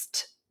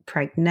balanced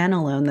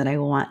pregnenolone that I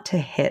want to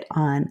hit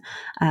on,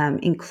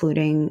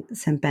 including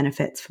some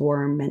benefits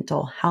for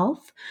mental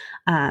health,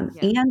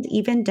 and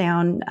even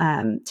down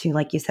to,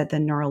 like you said, the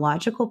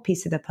neurological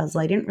piece of the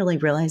puzzle. I didn't really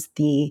realize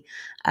the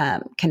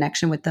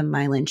connection with the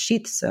myelin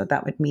sheath. So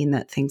that would mean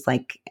that things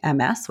like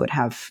MS would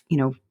have,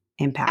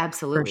 impact.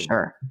 Absolutely. For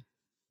sure.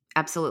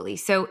 Absolutely.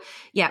 So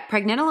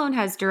pregnenolone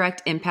has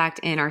direct impact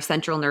in our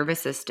central nervous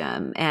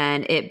system,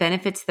 and it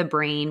benefits the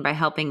brain by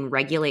helping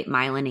regulate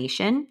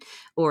myelination,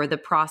 or the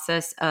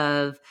process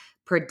of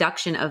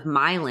production of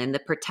myelin, the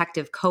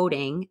protective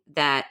coating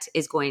that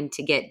is going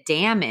to get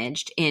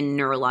damaged in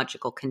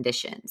neurological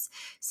conditions.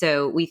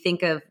 So we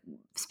think of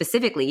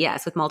specifically,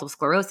 yes, with multiple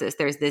sclerosis,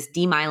 there's this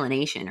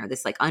demyelination or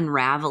this like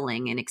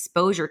unraveling and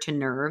exposure to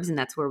nerves, and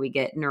that's where we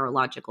get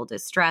neurological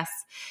distress.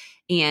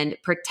 And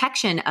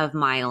protection of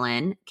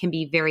myelin can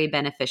be very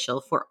beneficial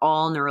for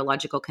all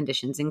neurological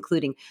conditions,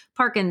 including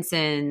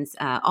Parkinson's,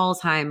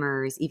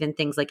 Alzheimer's, even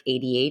things like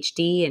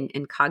ADHD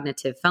and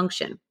cognitive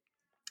function.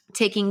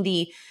 Taking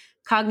the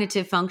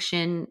cognitive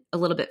function a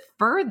little bit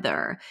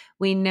further,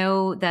 we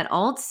know that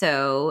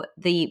also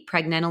the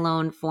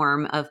pregnenolone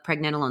form of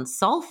pregnenolone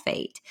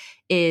sulfate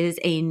is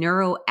a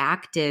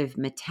neuroactive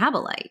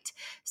metabolite.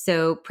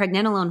 So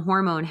pregnenolone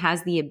hormone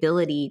has the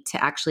ability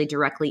to actually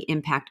directly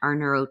impact our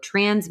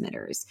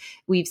neurotransmitters.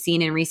 We've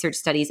seen in research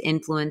studies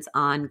influence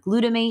on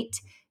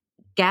glutamate,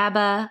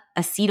 GABA,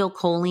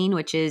 acetylcholine,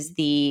 which is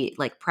the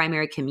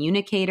primary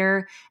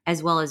communicator,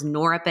 as well as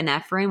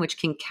norepinephrine, which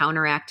can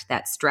counteract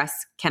that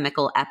stress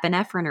chemical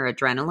epinephrine or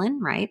adrenaline,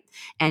 right?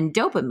 And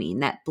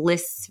dopamine, that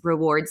bliss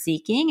reward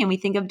seeking. And we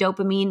think of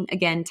dopamine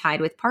again tied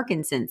with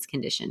Parkinson's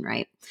condition,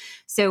 right?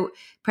 So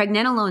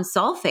pregnenolone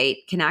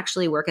sulfate can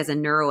actually work as a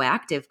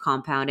neuroactive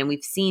compound. And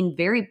we've seen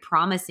very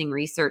promising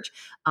research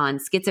on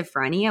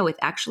schizophrenia with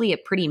actually a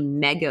pretty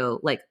mega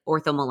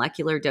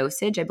orthomolecular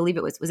dosage. I believe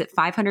it was it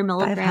 500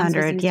 milligrams?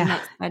 500, in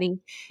that study?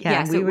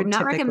 Yeah, so we're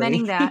not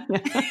recommending that.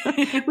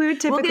 We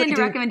would typically we'll get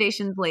into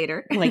recommendations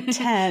later.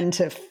 10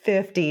 to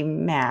 50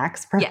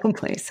 max,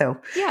 probably. So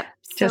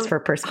just for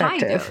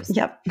perspective.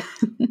 Yep.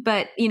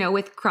 But,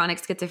 with chronic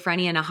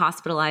schizophrenia in a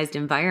hospitalized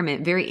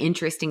environment, very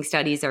interesting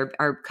studies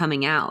are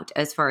coming out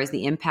as far as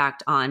the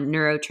impact on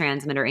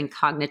neurotransmitter and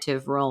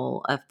cognitive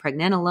role of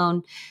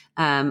pregnenolone.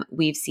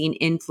 We've seen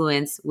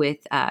influence with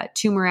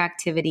tumor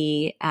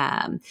activity.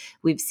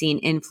 We've seen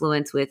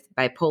influence with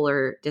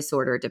bipolar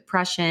disorder,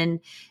 depression,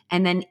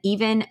 and then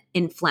even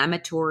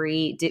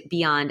inflammatory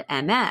beyond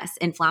MS,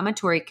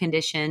 inflammatory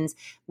conditions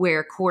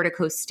where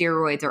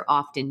corticosteroids are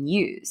often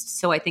used.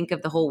 So I think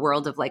of the whole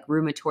world of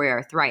rheumatoid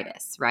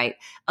arthritis, right?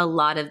 A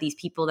lot of these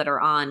people that are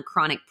on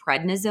chronic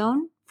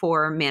prednisone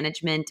for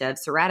management of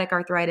psoriatic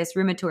arthritis,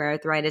 rheumatoid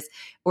arthritis,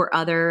 or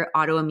other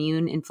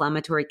autoimmune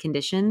inflammatory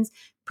conditions,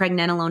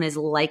 pregnenolone is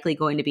likely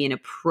going to be an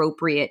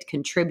appropriate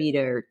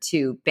contributor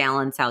to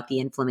balance out the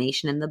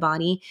inflammation in the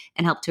body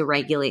and help to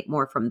regulate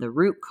more from the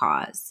root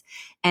cause.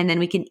 And then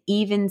we can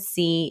even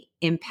see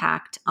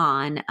impact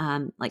on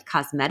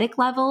cosmetic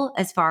level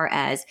as far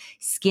as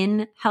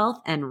skin health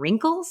and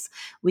wrinkles.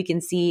 We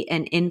can see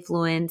an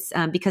influence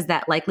because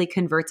that likely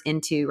converts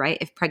into, right?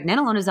 If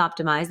pregnenolone is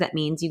optimized, that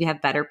means you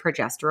have better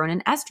progesterone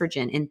and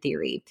estrogen in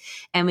theory.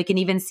 And we can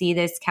even see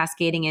this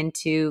cascading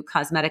into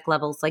cosmetic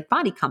levels like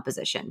body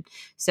composition.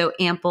 So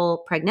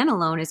ample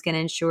pregnenolone is going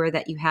to ensure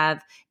that you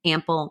have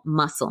ample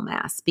muscle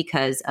mass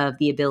because of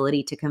the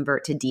ability to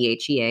convert to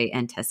DHEA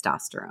and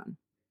testosterone.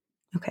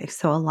 Okay,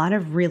 so a lot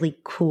of really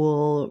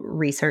cool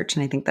research,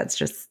 and I think that's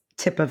just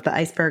tip of the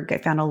iceberg. I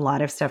found a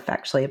lot of stuff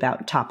actually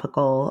about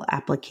topical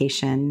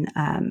application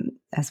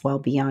as well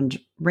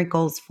beyond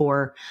wrinkles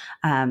for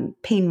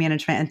pain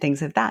management and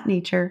things of that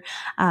nature.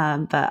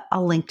 But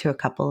I'll link to a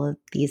couple of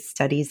these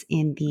studies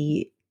in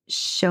the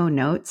show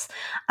notes.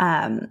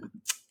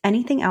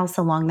 Anything else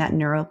along that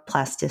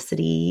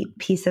neuroplasticity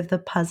piece of the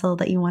puzzle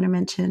that you want to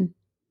mention?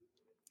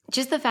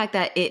 Just the fact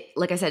that it,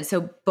 like I said,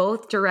 so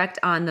both direct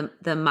on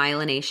the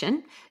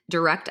myelination,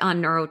 direct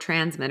on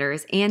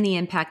neurotransmitters, and the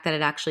impact that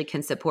it actually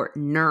can support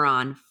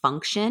neuron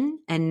function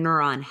and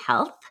neuron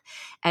health,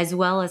 as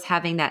well as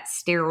having that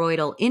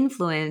steroidal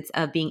influence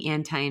of being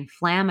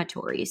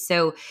anti-inflammatory.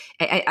 So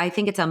I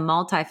think it's a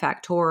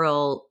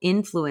multifactorial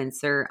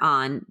influencer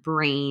on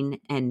brain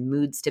and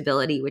mood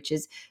stability, which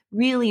is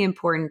really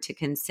important to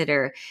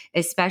consider,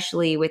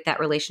 especially with that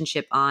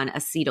relationship on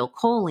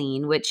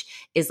acetylcholine, which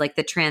is like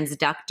the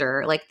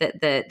transductor, like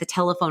the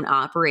telephone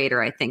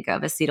operator, I think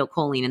of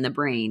acetylcholine in the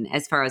brain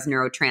as far as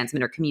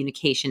neurotransmitter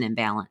communication and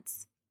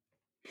balance.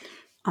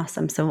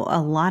 Awesome. So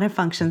a lot of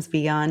functions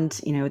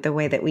beyond, the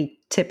way that we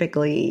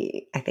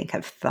typically, I think,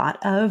 have thought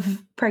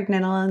of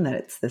pregnenolone, that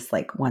it's this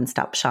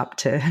one-stop shop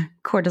to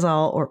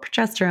cortisol or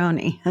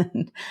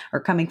progesterone or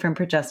coming from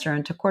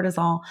progesterone to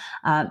cortisol.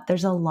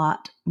 There's a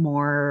lot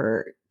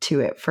more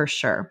to it for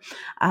sure.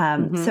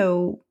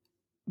 So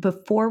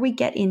before we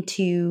get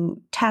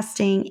into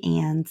testing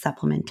and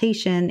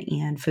supplementation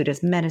and food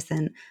as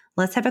medicine,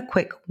 let's have a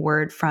quick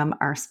word from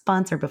our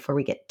sponsor before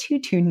we get too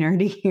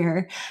nerdy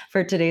here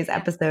for today's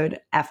episode,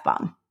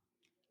 F-Bomb.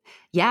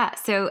 Yeah,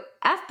 so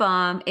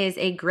F-Bomb is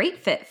a great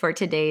fit for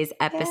today's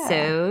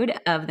episode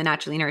of the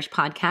Naturally Nourished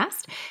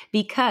podcast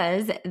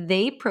because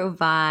they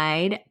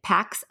provide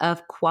packs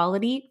of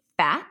quality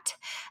fat,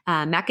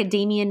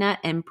 macadamia nut,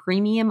 and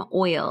premium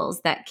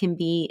oils that can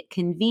be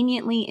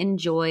conveniently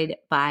enjoyed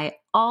by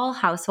all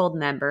household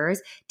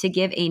members to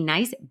give a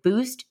nice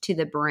boost to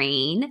the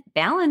brain,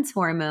 balance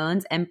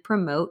hormones, and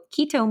promote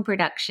ketone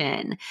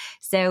production.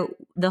 So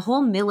the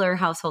whole Miller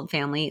household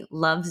family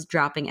loves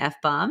dropping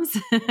F-bombs.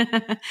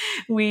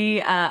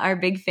 We are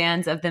big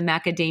fans of the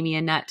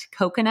macadamia nut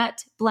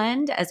coconut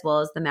blend, as well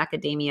as the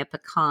macadamia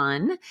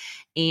pecan.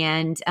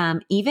 And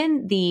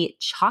even the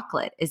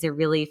chocolate is a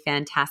really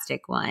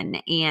fantastic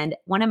one. And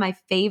one of my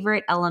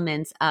favorite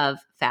elements of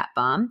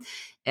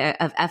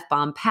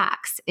F-Bomb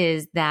packs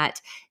is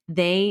that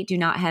they do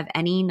not have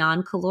any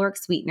non-caloric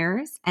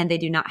sweeteners and they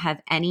do not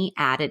have any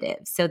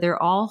additives. So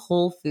they're all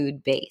whole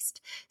food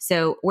based.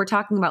 So we're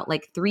talking about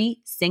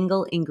 3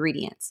 single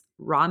ingredients: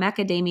 raw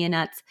macadamia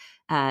nuts,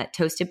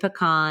 toasted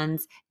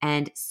pecans,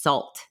 and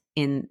salt.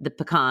 in the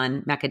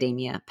pecan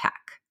macadamia pack.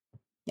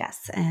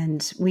 Yes.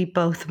 And we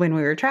both, when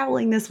we were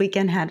traveling this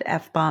weekend, had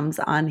F-bombs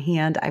on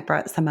hand. I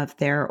brought some of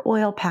their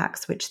oil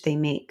packs, which they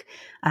make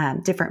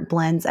different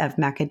blends of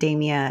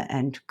macadamia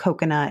and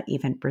coconut,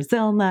 even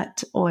Brazil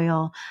nut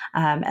oil,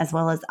 as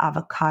well as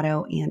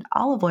avocado and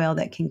olive oil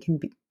that can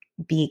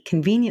be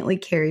conveniently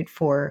carried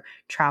for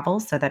travel,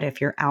 so that if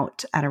you're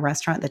out at a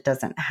restaurant that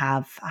doesn't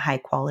have high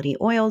quality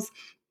oils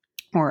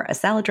or a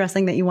salad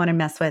dressing that you want to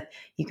mess with,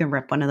 you can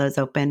rip one of those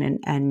open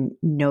and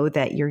know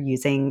that you're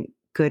using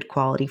good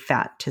quality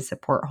fat to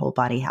support whole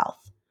body health.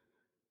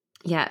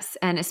 Yes.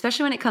 And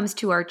especially when it comes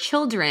to our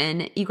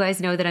children, you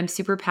guys know that I'm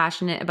super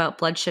passionate about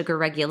blood sugar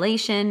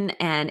regulation,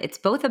 and it's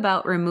both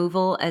about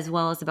removal as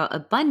well as about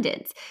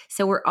abundance.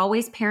 So we're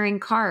always pairing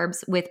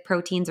carbs with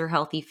proteins or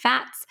healthy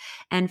fats,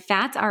 and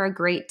fats are a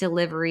great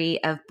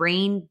delivery of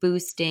brain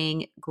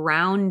boosting,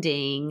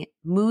 grounding,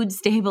 mood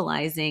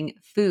stabilizing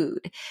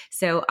food.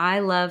 So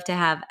I love to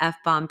have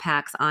F-bomb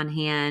packs on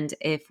hand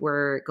if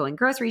we're going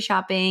grocery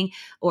shopping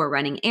or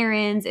running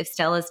errands. If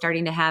Stella's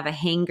starting to have a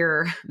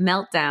hanger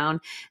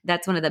meltdown,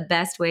 that's one of the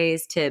best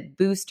ways to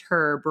boost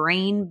her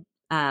brain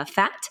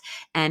fat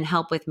and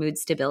help with mood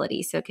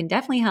stability. So it can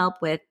definitely help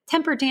with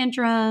temper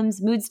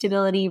tantrums, mood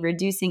stability,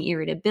 reducing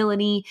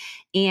irritability,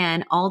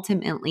 and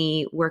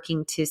ultimately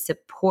working to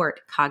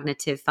support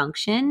cognitive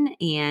function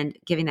and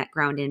giving that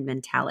grounded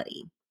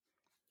mentality.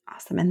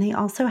 Awesome. And they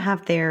also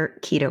have their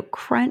Keto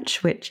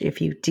Crunch, which,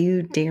 if you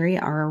do dairy,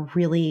 are a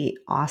really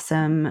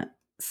awesome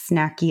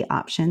snacky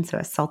option. So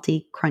a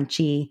salty,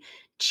 crunchy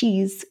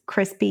cheese,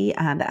 crispy,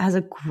 that has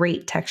a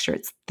great texture.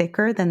 It's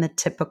thicker than the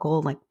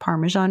typical like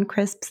Parmesan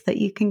crisps that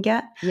you can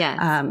get.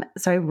 Yes.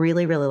 So I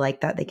really, really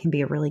like that. They can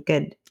be a really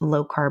good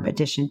low carb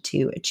addition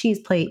to a cheese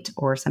plate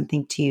or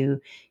something to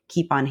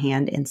keep on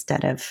hand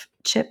instead of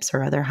chips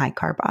or other high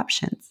carb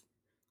options.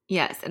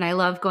 Yes. And I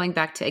love going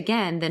back to,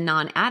 again, the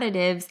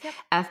non-additives. Yep.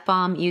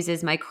 F-bomb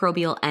uses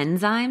microbial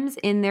enzymes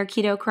in their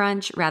Keto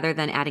Crunch rather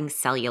than adding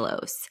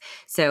cellulose.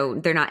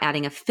 So they're not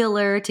adding a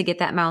filler to get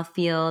that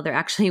mouthfeel. They're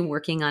actually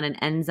working on an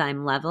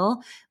enzyme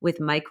level with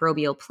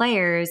microbial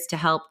players to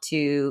help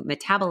to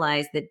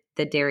metabolize the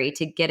dairy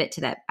to get it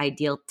to that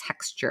ideal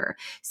texture.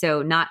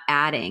 So not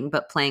adding,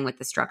 but playing with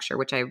the structure,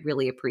 which I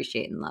really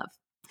appreciate and love.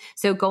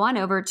 So go on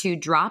over to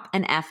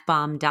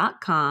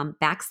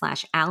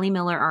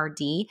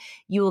dropnfbomb.com/AllieMillerRD.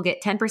 You will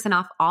get 10%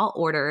 off all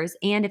orders.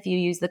 And if you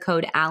use the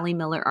code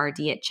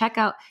AllieMillerRD at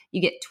checkout, you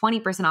get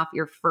 20% off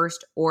your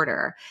first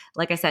order.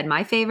 Like I said,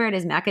 my favorite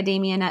is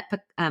macadamia nut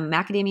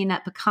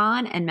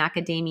pecan and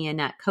macadamia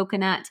nut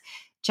coconut.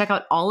 Check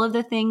out all of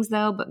the things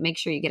though, but make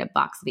sure you get a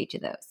box of each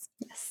of those.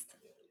 Yes.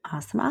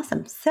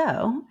 Awesome.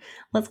 So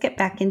let's get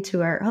back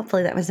into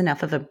hopefully that was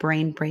enough of a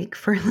brain break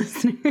for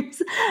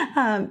listeners.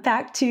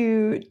 Back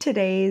to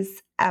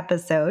today's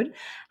episode.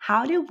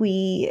 How do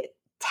we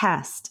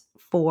test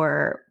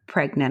for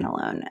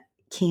pregnenolone?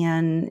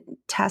 Can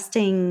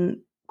testing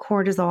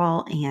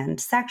cortisol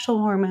and sexual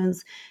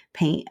hormones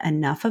paint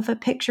enough of a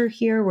picture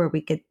here where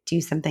we could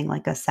do something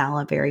like a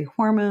salivary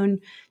hormone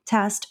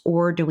test,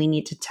 or do we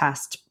need to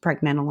test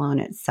pregnenolone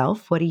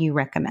itself? What do you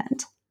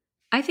recommend?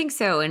 I think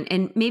so.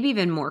 And maybe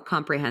even more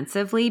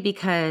comprehensively,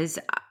 because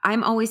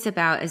I'm always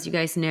about, as you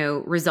guys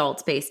know,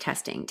 results-based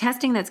testing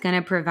that's going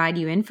to provide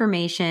you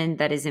information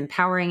that is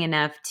empowering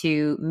enough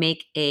to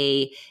make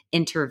a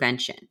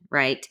intervention,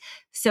 right?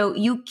 So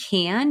you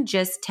can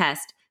just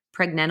test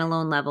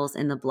pregnenolone levels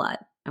in the blood.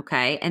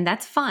 Okay. And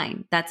that's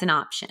fine. That's an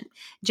option.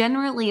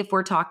 Generally, if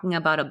we're talking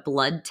about a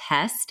blood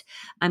test,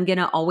 I'm going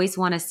to always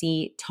want to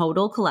see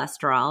total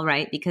cholesterol,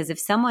 right? Because if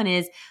someone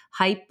is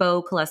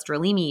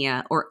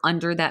hypocholesterolemia or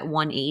under that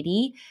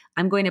 180,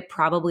 I'm going to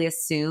probably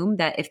assume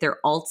that if they're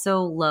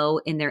also low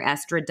in their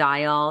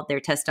estradiol, their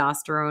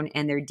testosterone,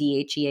 and their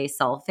DHEA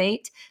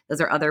sulfate,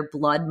 those are other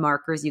blood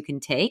markers you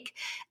can take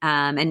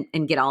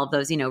and get all of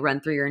those,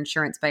 run through your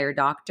insurance by your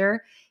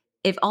doctor.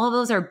 If all of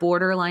those are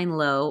borderline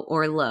low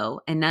or low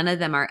and none of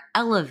them are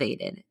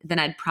elevated, then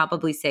I'd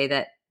probably say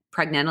that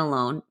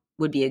pregnenolone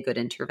would be a good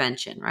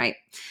intervention, right?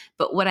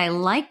 But what I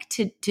like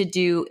to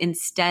do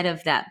instead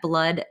of that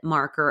blood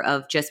marker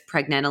of just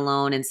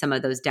pregnenolone and some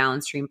of those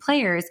downstream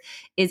players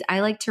is I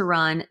like to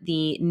run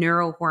the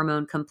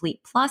Neurohormone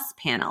Complete Plus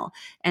panel.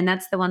 And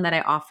that's the one that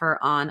I offer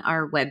on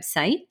our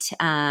website.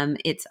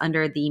 It's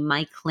under the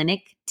My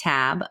Clinic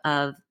tab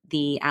of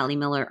the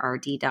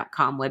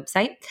AllieMillerRD.com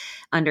website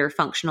under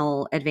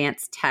functional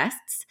advanced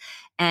tests,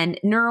 and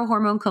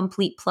Neurohormone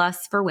Complete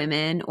Plus for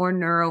women or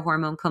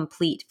Neurohormone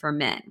Complete for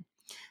men.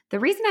 The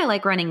reason I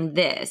like running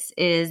this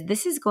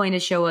is going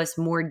to show us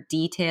more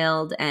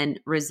detailed and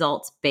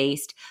results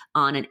based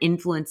on an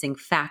influencing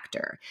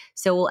factor.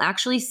 So we'll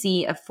actually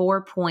see a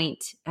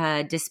 4-point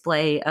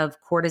display of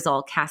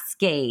cortisol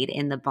cascade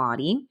in the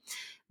body.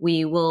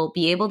 We will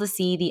be able to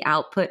see the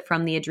output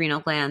from the adrenal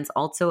glands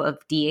also of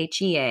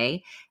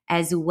DHEA,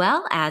 as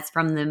well as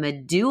from the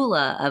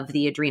medulla of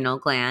the adrenal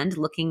gland,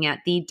 looking at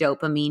the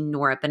dopamine,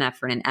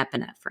 norepinephrine, and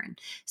epinephrine.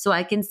 So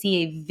I can see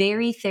a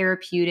very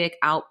therapeutic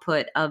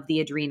output of the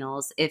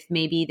adrenals if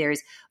maybe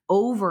there's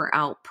over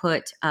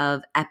output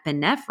of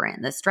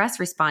epinephrine, the stress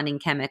responding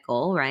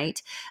chemical, right?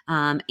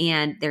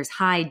 And there's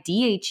high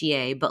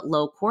DHEA, but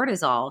low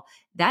cortisol.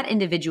 That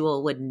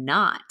individual would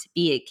not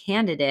be a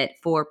candidate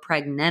for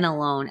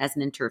pregnenolone as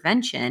an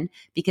intervention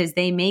because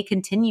they may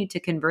continue to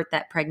convert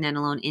that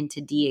pregnenolone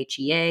into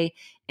DHEA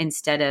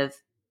instead of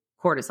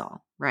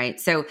cortisol, right?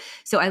 So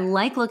I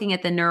like looking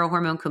at the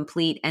neurohormone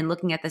complete and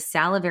looking at the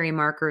salivary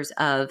markers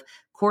of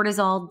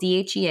cortisol,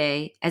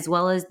 DHEA, as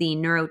well as the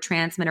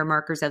neurotransmitter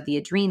markers of the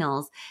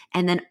adrenals.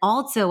 And then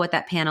also what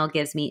that panel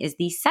gives me is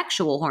the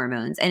sexual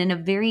hormones and in a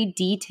very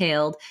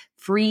detailed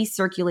free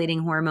circulating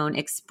hormone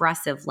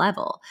expressive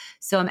level.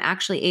 So I'm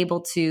actually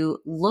able to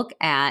look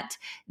at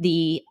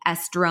the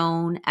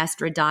estrone,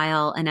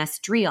 estradiol, and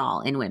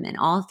estriol in women,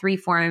 all three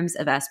forms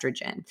of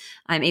estrogen.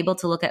 I'm able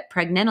to look at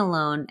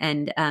pregnenolone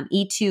and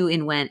E2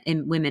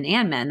 in women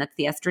and men. That's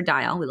the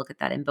estradiol. We look at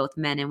that in both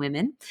men and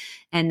women.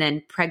 And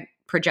then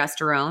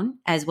progesterone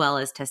as well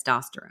as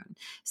testosterone.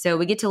 So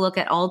we get to look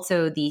at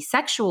also the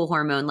sexual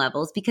hormone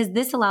levels because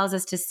this allows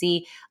us to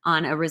see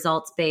on a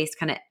results-based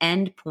kind of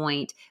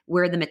endpoint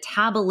where the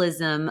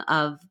metabolism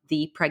of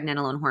the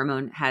pregnenolone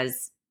hormone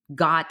has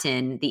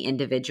gotten the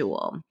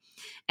individual.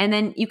 And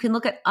then you can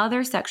look at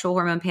other sexual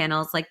hormone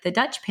panels, like the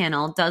Dutch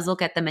panel does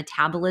look at the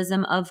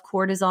metabolism of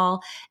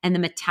cortisol and the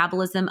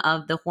metabolism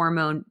of the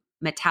hormone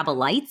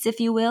metabolites, if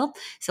you will.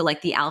 So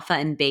like the alpha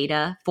and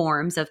beta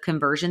forms of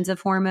conversions of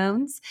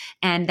hormones.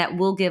 And that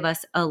will give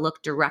us a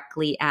look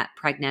directly at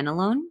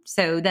pregnenolone.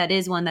 So that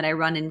is one that I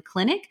run in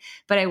clinic,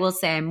 but I will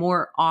say I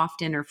more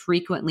often or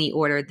frequently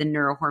order the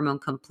Neurohormone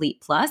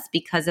Complete Plus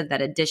because of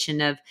that addition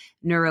of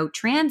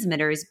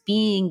neurotransmitters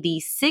being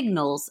the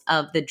signals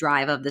of the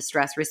drive of the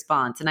stress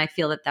response. And I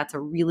feel that that's a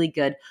really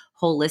good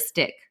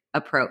holistic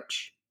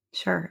approach.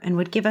 Sure. And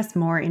would give us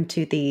more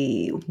into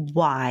the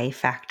why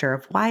factor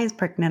of why is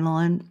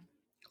pregnenolone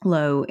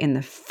low in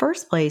the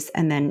first place?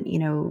 And then,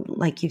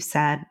 like you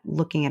said,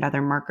 looking at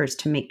other markers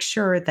to make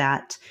sure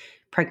that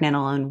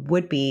pregnenolone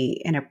would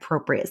be an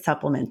appropriate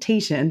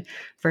supplementation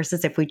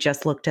versus if we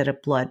just looked at a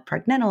blood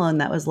pregnenolone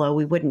that was low,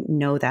 we wouldn't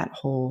know that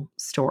whole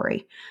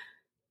story.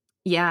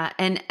 Yeah.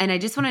 And I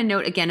just want to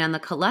note again on the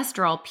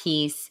cholesterol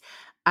piece,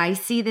 I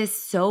see this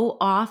so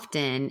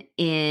often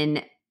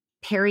in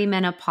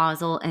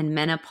perimenopausal and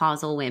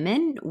menopausal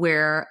women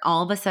where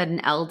all of a sudden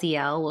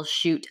LDL will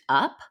shoot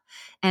up.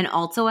 And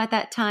also at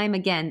that time,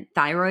 again,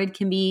 thyroid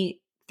can be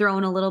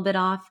thrown a little bit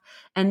off.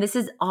 And this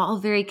is all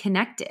very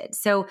connected.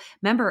 So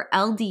remember,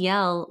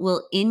 LDL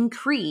will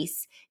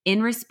increase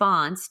in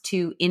response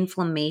to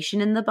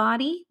inflammation in the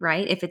body,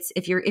 right?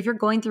 If you're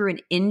going through an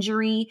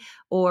injury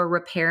or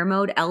repair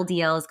mode,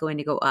 LDL is going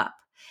to go up.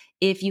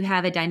 If you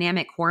have a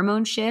dynamic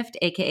hormone shift,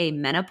 aka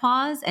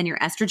menopause, and your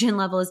estrogen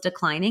level is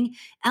declining,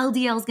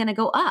 LDL is going to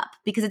go up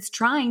because it's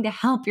trying to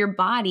help your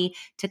body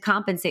to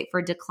compensate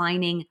for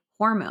declining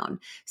hormone.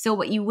 So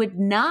what you would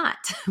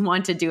not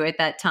want to do at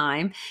that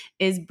time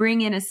is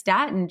bring in a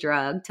statin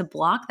drug to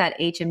block that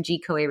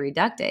HMG-CoA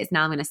reductase.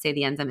 Now I'm going to say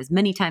the enzyme as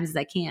many times as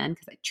I can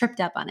because I tripped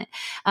up on it.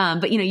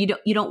 But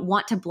you don't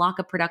want to block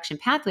a production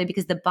pathway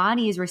because the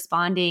body is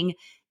responding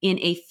in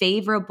a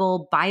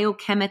favorable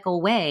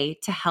biochemical way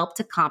to help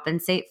to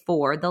compensate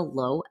for the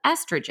low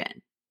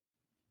estrogen.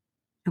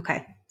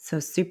 Okay. So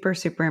super,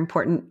 super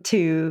important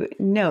to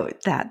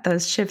note that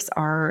those shifts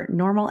are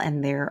normal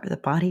and they're the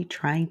body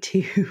trying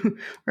to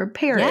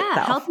repair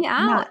itself. Help you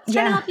out.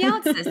 Trying to help you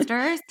out,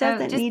 sister. So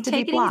Doesn't just need to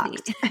take be it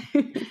blocked.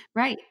 easy.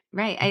 Right.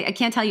 I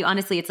can't tell you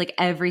honestly, it's like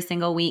every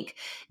single week.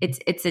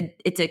 It's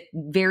a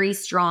very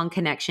strong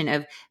connection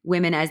of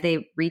women as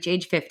they reach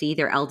age 50,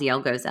 their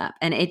LDL goes up.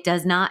 And it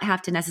does not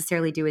have to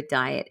necessarily do with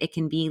diet. It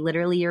can be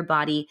literally your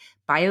body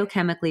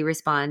biochemically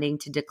responding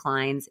to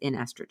declines in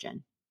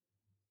estrogen.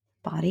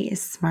 Body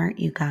is smart,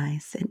 you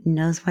guys. It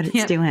knows what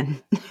it's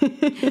doing.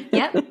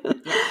 Yep.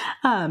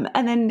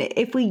 And then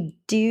if we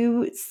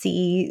do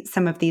see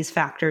some of these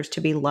factors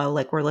to be low,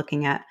 like we're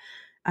looking at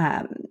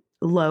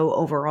low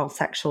overall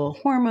sexual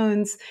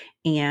hormones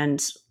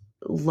and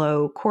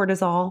low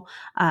cortisol,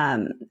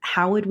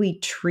 how would we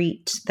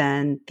treat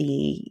then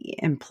the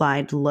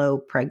implied low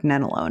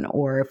pregnenolone?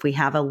 Or if we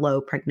have a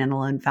low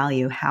pregnenolone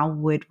value, how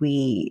would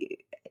we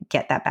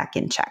get that back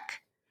in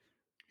check?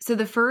 So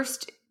the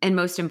first and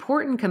most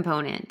important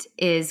component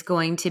is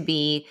going to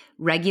be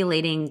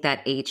regulating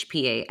that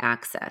HPA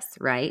axis,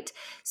 right?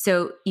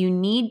 So you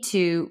need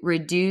to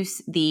reduce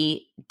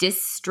the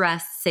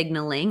distress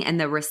signaling and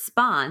the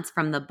response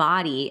from the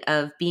body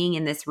of being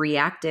in this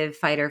reactive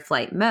fight or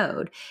flight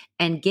mode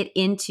and get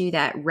into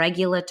that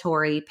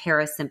regulatory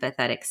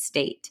parasympathetic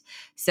state.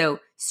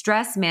 So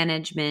stress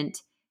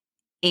management,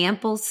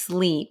 ample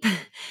sleep,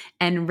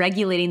 and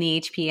regulating the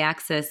HPA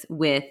axis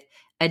with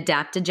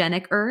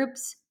adaptogenic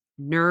herbs,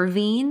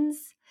 nervines,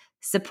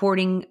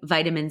 supporting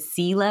vitamin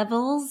C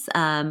levels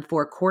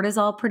for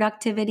cortisol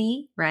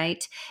productivity,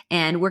 right?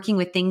 And working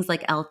with things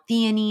like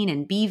L-theanine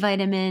and B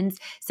vitamins.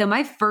 So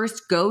my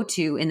first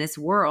go-to in this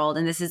world,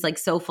 and this is like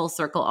so full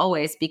circle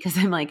always, because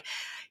I'm like,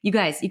 you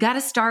guys, you got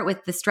to start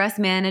with the stress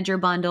manager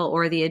bundle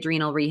or the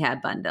adrenal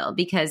rehab bundle,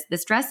 because the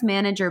stress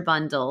manager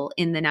bundle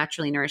in the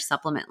Naturally Nourished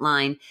supplement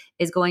line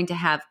is going to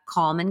have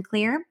Calm and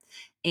Clear.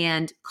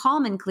 And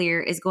Calm and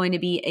Clear is going to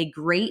be a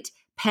great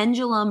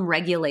pendulum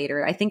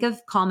regulator. I think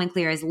of Calm and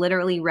Clear as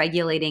literally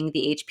regulating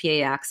the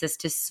HPA axis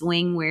to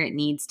swing where it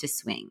needs to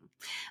swing.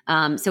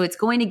 So it's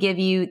going to give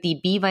you the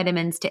B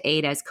vitamins to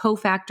aid as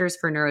cofactors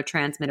for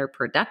neurotransmitter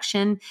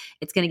production.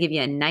 It's going to give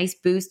you a nice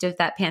boost of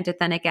that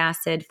pantothenic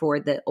acid for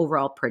the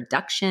overall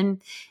production.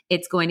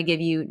 It's going to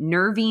give you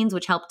nervines,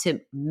 which help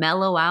to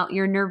mellow out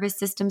your nervous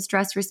system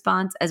stress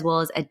response, as well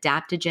as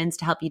adaptogens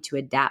to help you to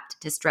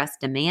adapt to stress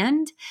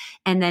demand.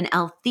 And then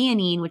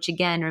L-theanine, which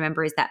again,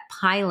 remember, is that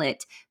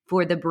pilot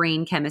for the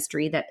brain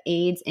chemistry that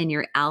aids in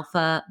your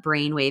alpha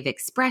brainwave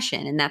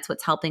expression. And that's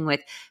what's helping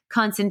with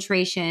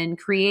concentration,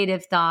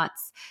 creative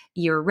thoughts,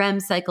 your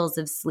REM cycles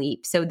of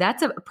sleep. So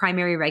that's a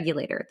primary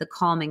regulator, the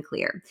Calm and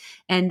Clear.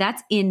 And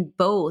that's in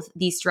both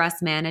the stress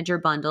manager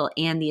bundle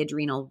and the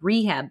adrenal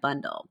rehab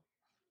bundle.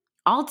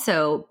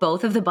 Also,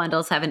 both of the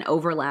bundles have an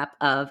overlap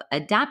of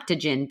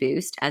adaptogen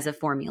boost as a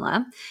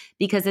formula,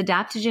 because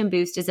adaptogen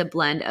boost is a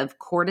blend of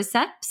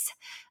cordyceps,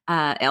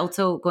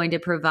 also going to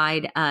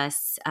provide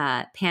us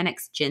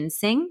Panax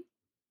ginseng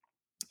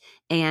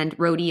and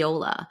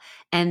rhodiola.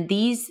 And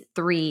these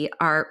three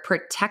are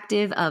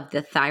protective of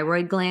the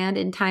thyroid gland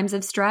in times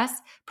of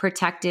stress,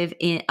 protective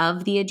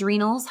of the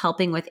adrenals,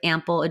 helping with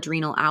ample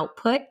adrenal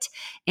output,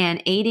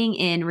 and aiding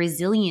in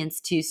resilience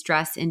to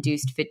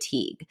stress-induced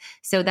fatigue.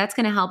 So that's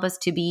going to help us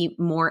to be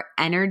more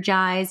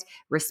energized,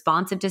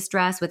 responsive to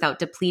stress without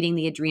depleting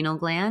the adrenal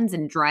glands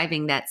and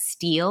driving that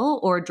steal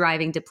or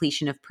driving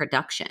depletion of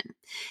production.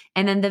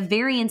 And then the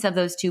variance of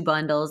those two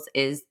bundles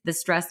is the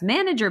stress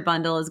manager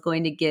bundle is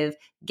going to give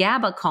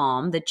GABA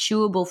Calm, the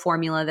chewable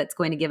formula that's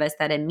going to give us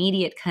that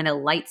immediate kind of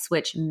light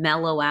switch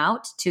mellow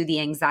out to the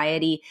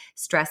anxiety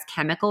stress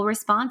chemical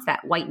response,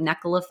 that white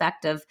knuckle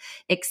effect of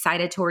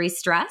excitatory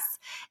stress.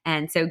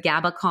 And so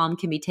GABA Calm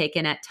can be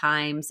taken at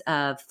times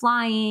of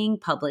flying,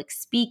 public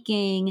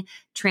speaking,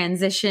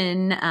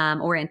 transition,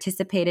 or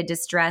anticipated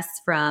distress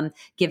from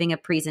giving a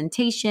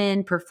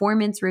presentation,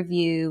 performance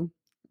review,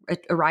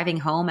 arriving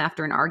home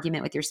after an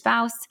argument with your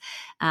spouse.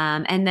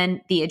 And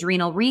then the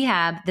adrenal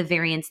rehab, the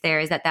variance there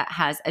is that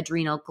has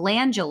adrenal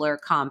glandular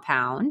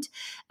compound.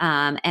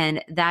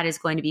 And that is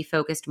going to be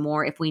focused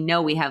more if we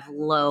know we have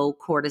low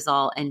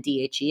cortisol and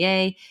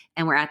DHEA,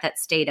 and we're at that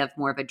state of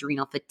more of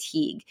adrenal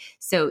fatigue.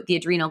 So the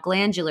adrenal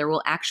glandular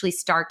will actually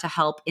start to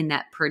help in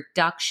that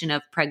production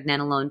of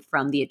pregnenolone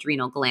from the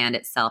adrenal gland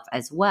itself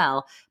as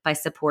well, by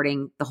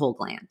supporting the whole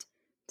gland.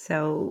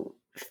 So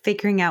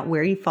figuring out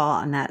where you fall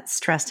on that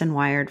stressed and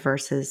wired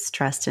versus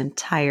stressed and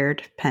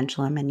tired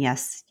pendulum. And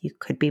yes, you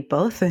could be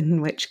both, in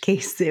which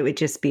case it would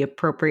just be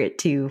appropriate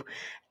to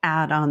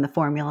add on the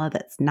formula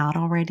that's not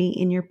already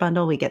in your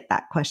bundle. We get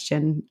that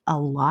question a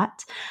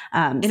lot.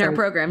 In our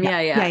program.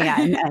 Yeah.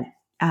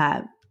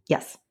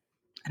 Yes.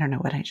 I don't know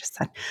what I just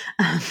said.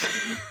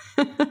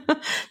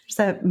 There's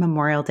a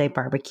Memorial Day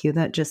barbecue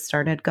that just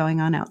started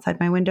going on outside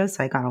my window,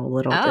 so I got a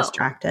little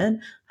distracted.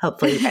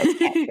 Hopefully you guys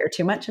can't hear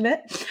too much of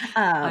it.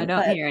 I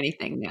don't hear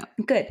anything now.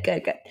 Good.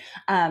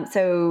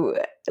 So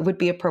it would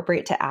be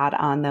appropriate to add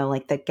on, though,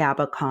 like the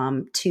GABA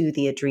Calm to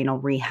the adrenal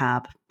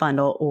rehab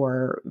bundle,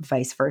 or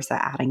vice versa,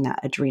 adding that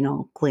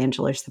adrenal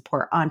glandular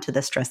support onto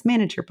the stress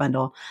manager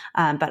bundle.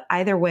 But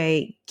either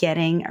way,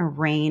 getting a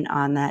rein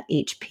on that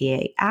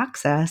HPA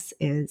axis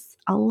is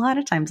a lot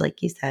of times,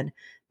 like you said,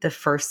 the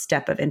first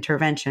step of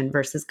intervention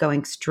versus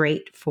going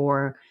straight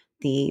for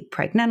the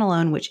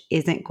pregnenolone, which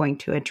isn't going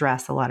to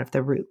address a lot of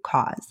the root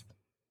cause.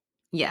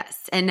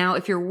 Yes. And now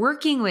if you're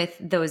working with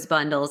those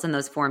bundles and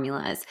those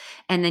formulas,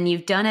 and then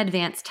you've done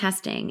advanced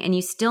testing and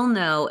you still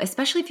know,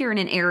 especially if you're in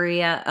an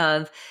area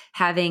of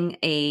having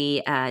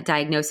a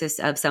diagnosis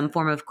of some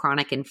form of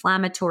chronic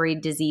inflammatory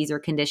disease or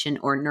condition,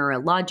 or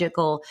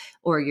neurological,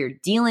 or you're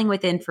dealing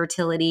with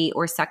infertility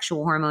or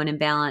sexual hormone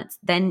imbalance,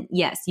 then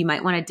yes, you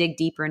might want to dig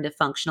deeper into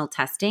functional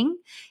testing.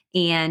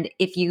 And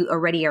if you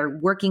already are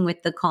working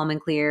with the Calm and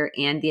Clear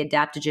and the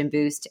adaptogen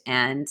boost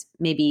and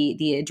maybe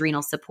the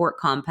adrenal support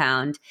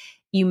compound,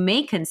 you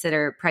may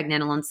consider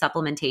pregnenolone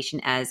supplementation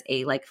as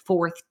a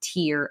fourth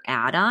tier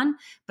add-on.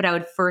 But I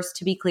would first,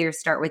 to be clear,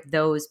 start with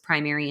those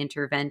primary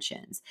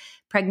interventions.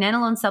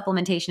 Pregnenolone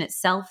supplementation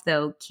itself,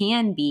 though,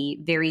 can be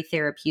very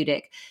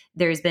therapeutic.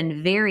 There's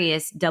been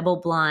various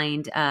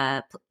double-blind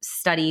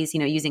studies,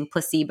 using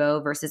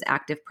placebo versus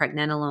active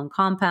pregnenolone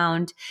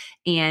compound.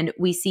 And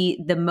we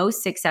see the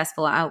most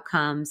successful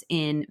outcomes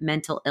in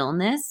mental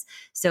illness.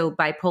 So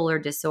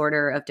bipolar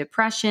disorder of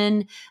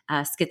depression,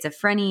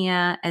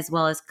 schizophrenia, as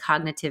well as cognitive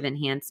cognitive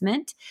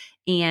enhancement.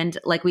 And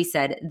like we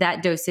said,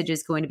 that dosage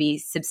is going to be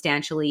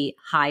substantially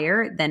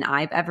higher than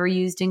I've ever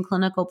used in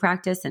clinical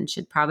practice and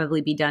should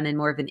probably be done in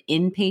more of an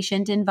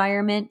inpatient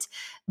environment.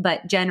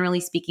 But generally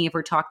speaking, if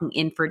we're talking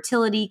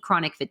infertility,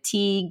 chronic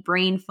fatigue,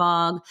 brain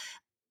fog,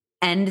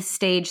 end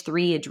stage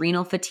 3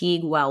 adrenal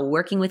fatigue while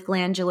working with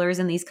glandulars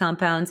in these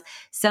compounds,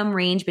 some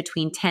range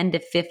between 10 to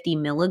 50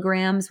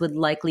 milligrams would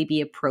likely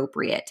be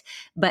appropriate.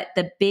 But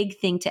the big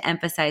thing to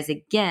emphasize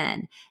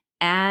again,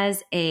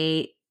 as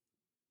a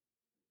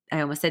I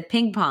almost said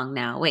ping pong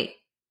now. Wait,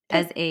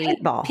 as a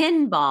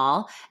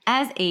pinball,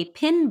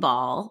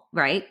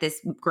 right? This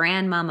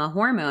grandmama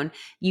hormone,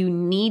 you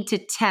need to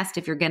test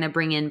if you're going to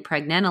bring in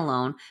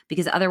pregnenolone,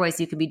 because otherwise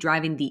you could be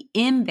driving the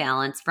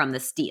imbalance from the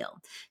steal.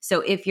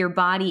 So if your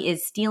body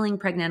is stealing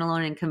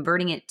pregnenolone and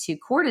converting it to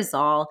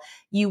cortisol,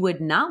 you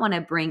would not want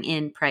to bring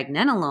in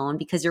pregnenolone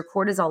because your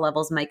cortisol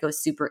levels might go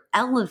super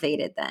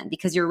elevated then,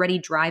 because you're already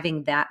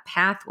driving that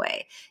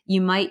pathway.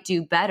 You might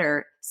do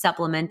better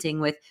supplementing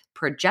with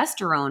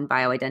progesterone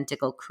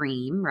bioidentical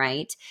cream,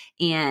 right?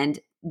 And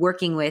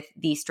working with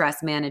the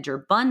stress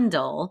manager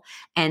bundle,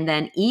 and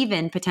then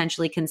even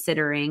potentially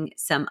considering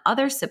some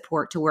other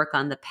support to work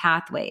on the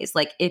pathways.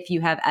 Like if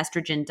you have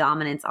estrogen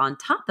dominance on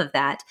top of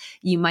that,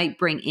 you might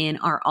bring in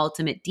our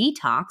ultimate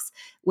detox,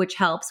 which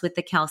helps with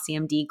the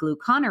calcium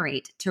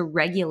D-gluconate to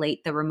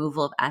regulate the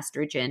removal of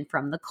estrogen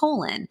from the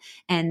colon.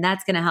 And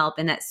that's going to help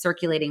in that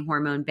circulating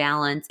hormone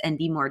balance and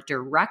be more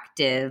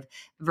directive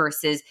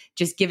versus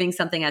just giving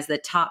something as the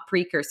top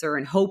precursor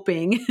and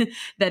hoping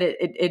that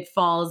it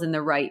falls in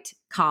the right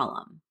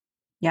column.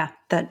 Yeah,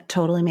 that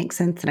totally makes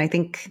sense. And I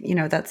think,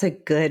 that's a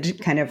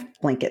good kind of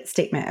blanket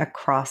statement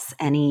across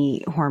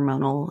any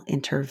hormonal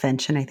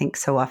intervention. I think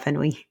so often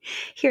we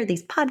hear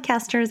these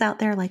podcasters out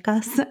there like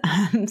us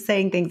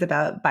saying things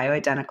about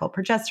bioidentical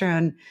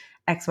progesterone,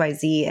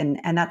 XYZ,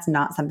 and that's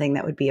not something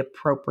that would be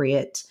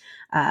appropriate,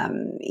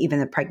 even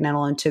the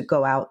pregnenolone, to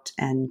go out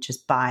and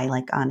just buy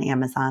like on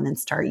Amazon and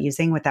start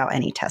using without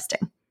any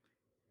testing.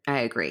 I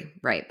agree,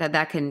 right?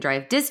 That can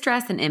drive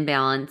distress and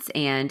imbalance,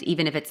 and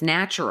even if it's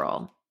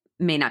natural,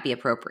 may not be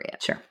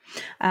appropriate. Sure.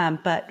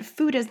 But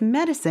food as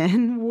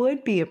medicine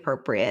would be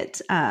appropriate.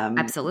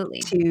 Absolutely.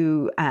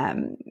 To,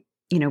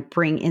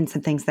 bring in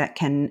some things that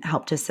can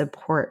help to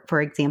support,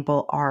 for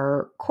example,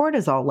 our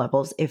cortisol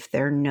levels if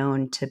they're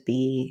known to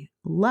be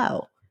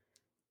low.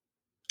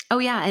 Oh,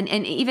 yeah.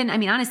 And even,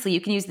 honestly,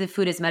 you can use the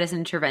food as medicine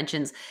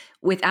interventions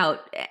without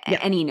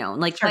any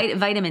known. Like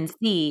vitamin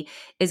C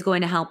is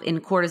going to help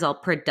in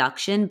cortisol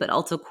production, but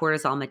also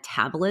cortisol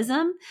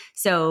metabolism.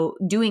 So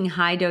doing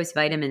high dose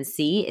vitamin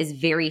C is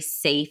very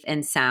safe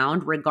and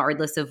sound,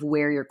 regardless of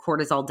where your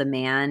cortisol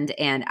demand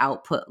and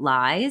output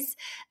lies.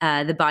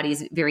 The body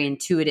is very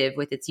intuitive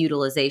with its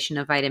utilization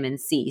of vitamin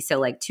C.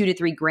 So like 2 to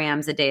 3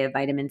 grams a day of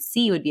vitamin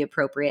C would be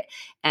appropriate.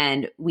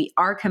 And we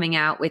are coming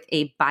out with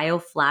a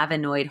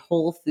bioflavonoid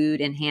whole food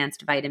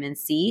enhanced vitamin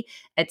C.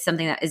 It's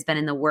something that has been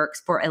in the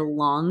works for a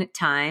long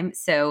time.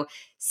 So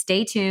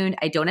stay tuned.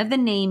 I don't have the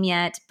name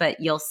yet, but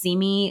you'll see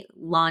me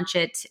launch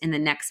it in the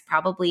next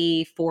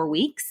probably 4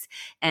 weeks.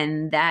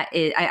 And that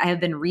is, I have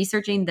been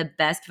researching the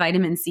best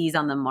vitamin C's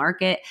on the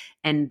market,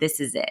 and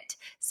this is it.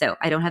 So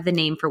I don't have the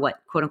name for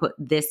what quote unquote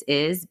this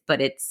is, but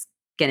it's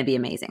going to be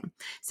amazing.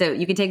 So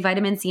you can take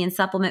vitamin C in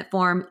supplement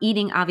form.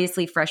 Eating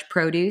obviously fresh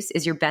produce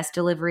is your best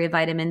delivery of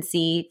vitamin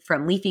C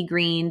from leafy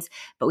greens,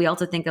 but we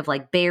also think of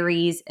like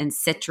berries and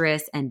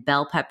citrus and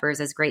bell peppers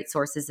as great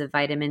sources of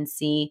vitamin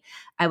C.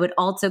 I would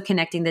also,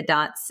 connecting the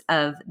dots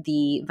of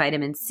the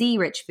vitamin C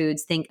rich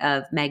foods, think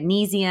of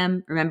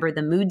magnesium. Remember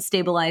the mood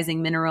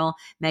stabilizing mineral.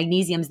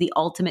 Magnesium is the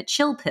ultimate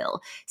chill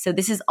pill. So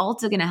this is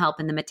also going to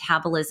help in the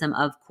metabolism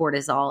of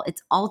cortisol.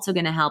 It's also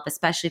going to help,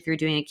 especially if you're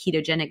doing a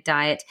ketogenic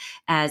diet,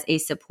 as a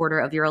supporter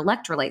of your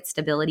electrolyte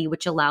stability,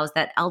 which allows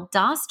that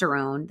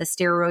aldosterone, the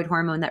steroid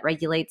hormone that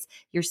regulates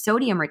your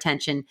sodium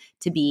retention,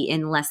 to be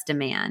in less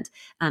demand.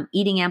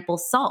 Eating ample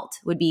salt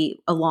would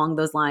be along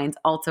those lines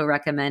also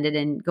recommended.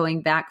 And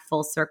going back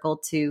full circle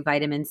to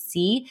vitamin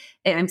C,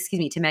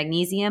 to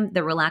magnesium,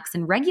 the relax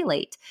and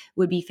regulate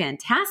would be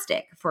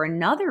fantastic for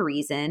another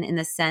reason, in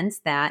the sense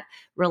that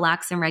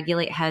relax and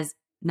regulate has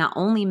not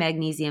only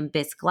magnesium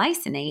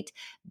bisglycinate,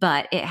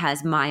 but it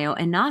has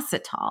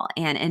myo-inositol.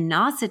 And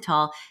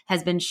inositol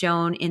has been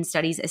shown in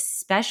studies,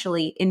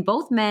 especially in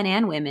both men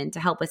and women, to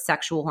help with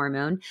sexual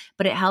hormone,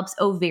 but it helps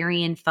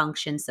ovarian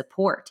function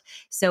support.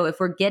 So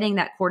if we're getting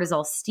that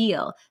cortisol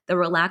steal, the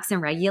relax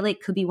and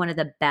regulate could be one of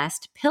the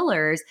best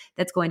pillars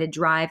that's going to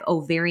drive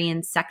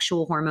ovarian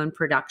sexual hormone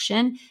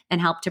production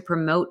and help to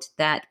promote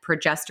that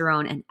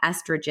progesterone and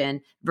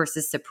estrogen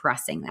versus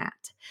suppressing that.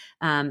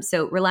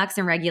 So relax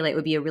and regulate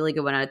would be a really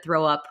good one. I'd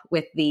throw up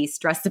with the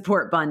stress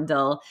support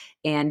bundle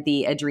and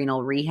the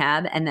adrenal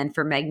rehab. And then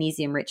for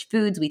magnesium rich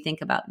foods, we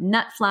think about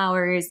nut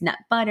flours, nut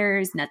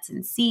butters, nuts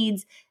and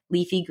seeds,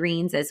 leafy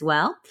greens as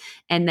well.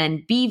 And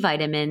then B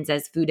vitamins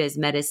as food as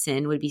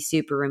medicine would be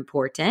super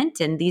important.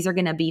 And these are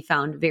going to be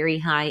found very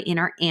high in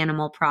our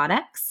animal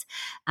products.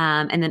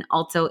 And then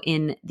also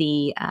in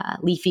the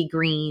leafy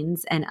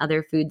greens and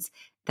other foods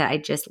that I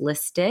just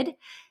listed.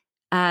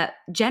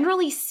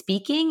 Generally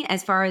speaking,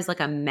 as far as like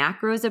a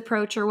macros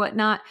approach or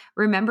whatnot,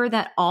 remember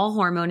that all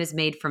hormone is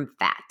made from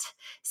fat.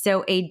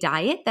 So a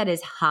diet that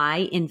is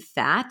high in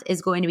fat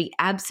is going to be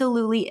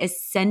absolutely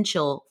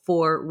essential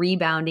for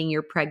rebounding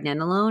your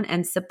pregnenolone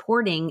and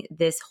supporting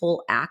this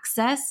whole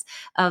axis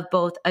of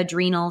both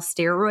adrenal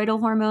steroidal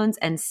hormones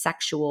and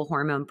sexual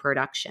hormone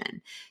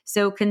production.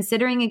 So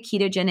considering a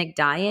ketogenic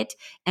diet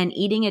and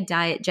eating a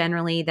diet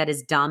generally that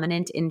is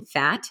dominant in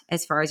fat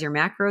as far as your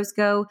macros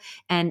go,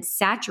 and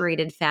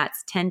saturated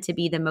fats tend to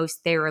be the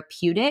most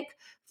therapeutic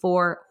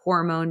for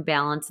hormone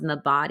balance in the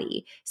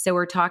body. So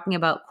we're talking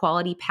about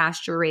quality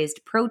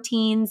pasture-raised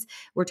proteins.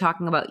 We're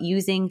talking about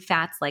using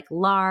fats like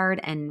lard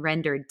and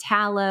rendered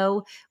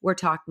tallow. We're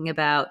talking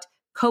about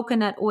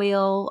coconut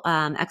oil,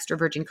 extra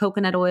virgin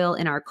coconut oil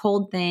in our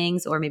cold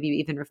things, or maybe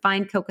even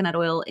refined coconut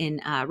oil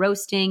in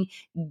roasting,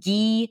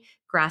 ghee,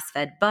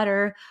 grass-fed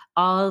butter.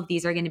 All of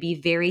these are going to be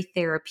very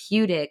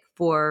therapeutic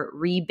for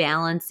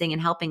rebalancing and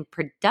helping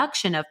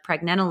production of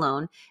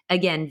pregnenolone.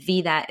 Again,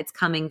 via that it's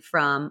coming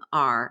from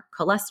our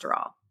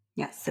cholesterol.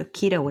 Yes, so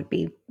keto would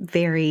be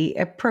very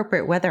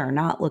appropriate whether or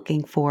not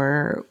looking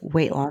for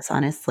weight loss,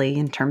 honestly,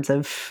 in terms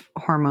of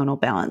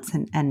hormonal balance.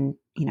 And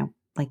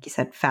like you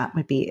said, fat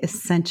would be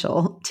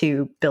essential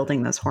to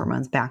building those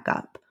hormones back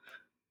up.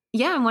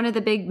 Yeah, and one of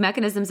the big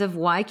mechanisms of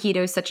why keto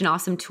is such an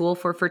awesome tool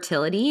for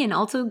fertility and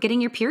also getting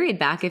your period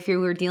back if you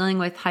were dealing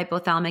with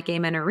hypothalamic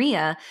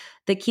amenorrhea,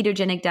 the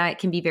ketogenic diet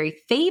can be very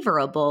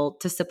favorable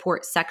to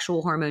support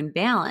sexual hormone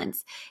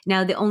balance.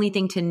 Now, the only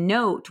thing to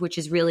note, which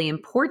is really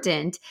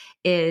important,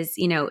 is,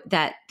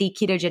 that the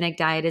ketogenic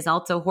diet is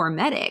also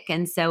hormetic.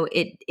 And so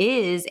it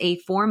is a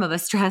form of a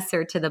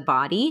stressor to the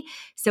body.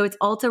 So it's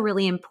also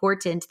really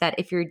important that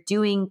if you're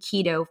doing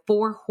keto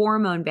for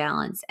hormone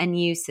balance and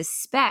you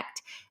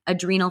suspect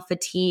adrenal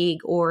fatigue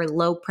or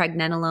low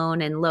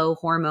pregnenolone and low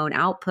hormone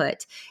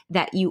output,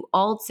 that you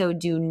also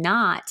do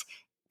not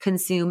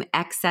consume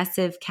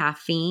excessive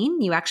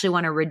caffeine. You actually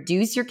want to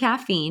reduce your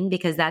caffeine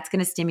because that's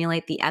going to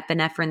stimulate the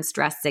epinephrine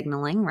stress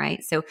signaling,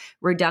 right? So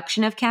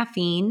reduction of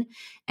caffeine.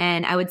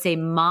 And I would say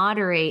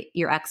moderate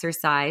your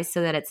exercise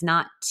so that it's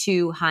not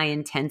too high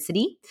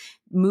intensity.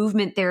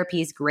 Movement therapy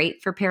is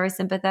great for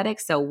parasympathetic.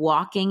 So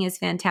walking is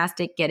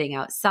fantastic, getting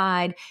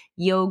outside,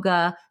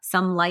 yoga,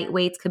 some light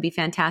weights could be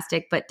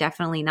fantastic, but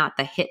definitely not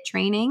the HIIT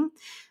training.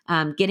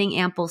 Getting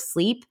ample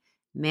sleep,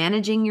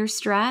 managing your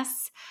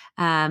stress,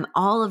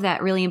 all of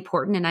that really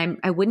important. And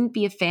I wouldn't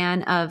be a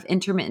fan of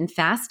intermittent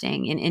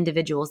fasting in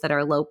individuals that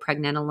are low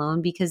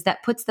pregnenolone because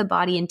that puts the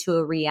body into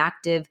a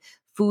reactive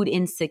food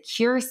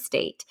insecure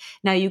state.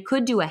 Now, you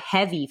could do a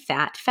heavy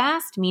fat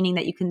fast, meaning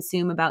that you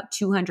consume about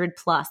 200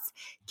 plus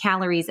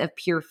calories of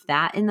pure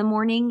fat in the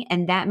morning,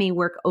 and that may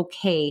work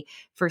okay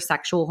for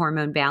sexual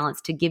hormone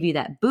balance to give you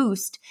that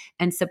boost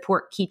and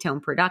support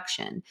ketone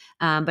production.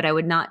 But I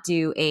would not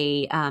do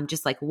a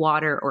just like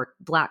water or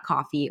black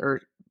coffee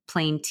or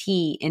plain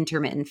tea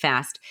intermittent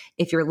fast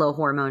if you're low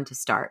hormone to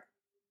start.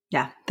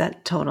 Yeah,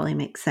 that totally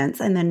makes sense.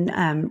 And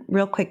then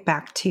real quick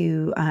back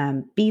to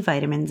B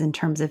vitamins in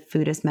terms of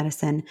food as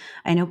medicine.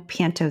 I know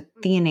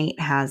pantotheniate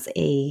has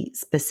a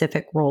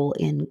specific role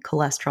in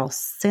cholesterol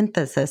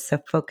synthesis. So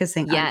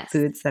focusing on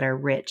foods that are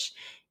rich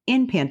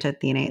in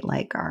pantotheniate,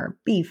 like our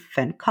beef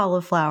and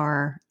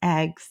cauliflower,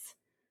 eggs.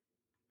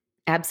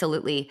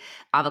 Absolutely.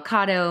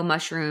 Avocado,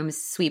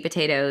 mushrooms, sweet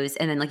potatoes.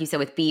 And then, like you said,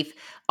 with beef,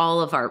 all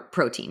of our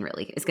protein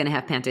really is going to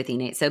have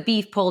pantotheniate. So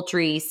beef,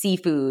 poultry,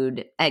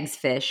 seafood, eggs,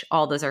 fish,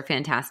 all those are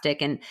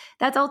fantastic. And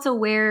that's also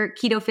where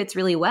keto fits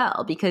really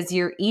well because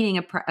you're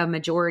eating a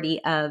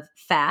majority of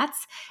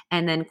fats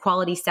and then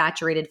quality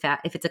saturated fat.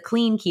 If it's a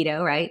clean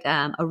keto, right?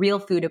 A real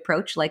food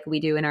approach like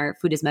we do in our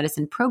Food as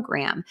Medicine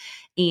program.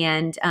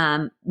 And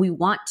we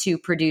want to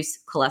produce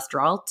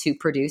cholesterol to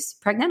produce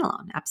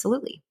pregnenolone.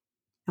 Absolutely.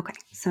 Okay,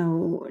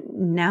 so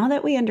now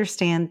that we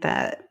understand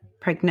that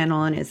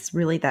pregnenolone is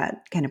really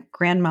that kind of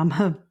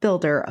grandmama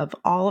builder of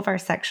all of our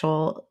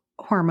sexual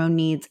hormone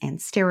needs and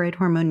steroid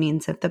hormone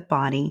needs of the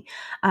body,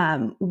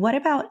 what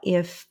about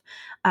if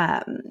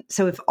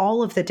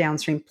all of the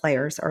downstream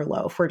players are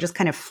low, if we're just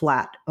kind of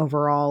flat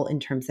overall in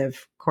terms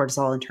of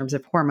cortisol, in terms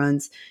of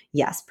hormones,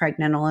 yes,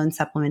 pregnenolone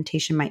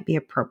supplementation might be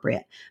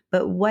appropriate.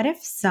 But what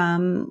if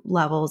some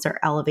levels are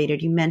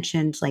elevated? You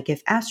mentioned like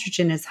if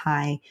estrogen is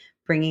high,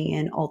 bringing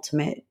in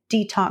ultimate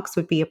detox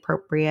would be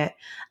appropriate.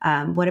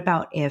 What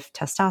about if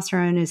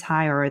testosterone is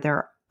high or are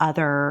there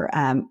other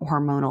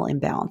hormonal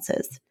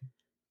imbalances?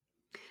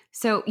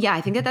 So, yeah,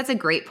 I think that that's a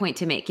great point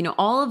to make.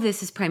 All of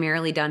this is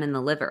primarily done in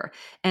the liver,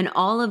 and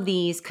all of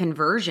these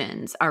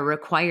conversions are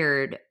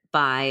required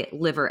by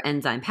liver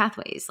enzyme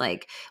pathways.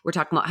 Like we're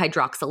talking about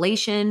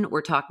hydroxylation,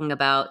 we're talking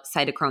about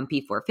cytochrome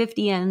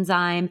P450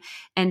 enzyme.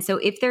 And so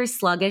if there's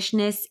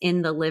sluggishness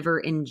in the liver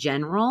in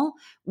general,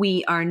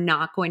 we are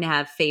not going to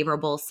have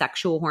favorable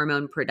sexual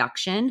hormone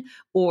production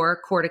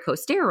or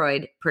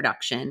corticosteroid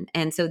production.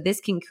 And so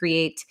this can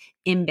create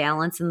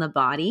imbalance in the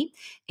body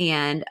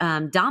and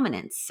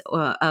dominance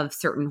of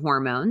certain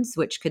hormones,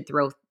 which could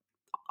throw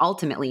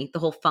ultimately the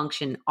whole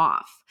function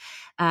off.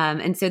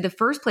 And so the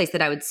first place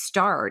that I would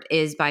start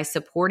is by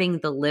supporting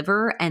the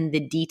liver and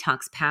the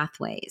detox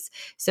pathways.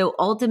 So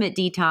Ultimate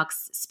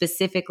Detox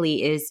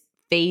specifically is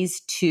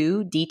phase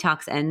 2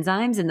 detox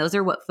enzymes, and those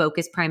are what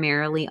focus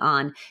primarily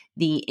on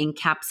the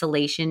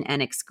encapsulation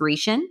and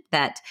excretion,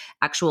 that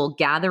actual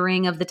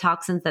gathering of the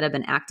toxins that have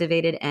been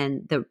activated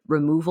and the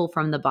removal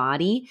from the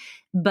body.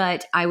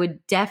 But I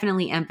would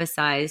definitely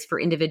emphasize for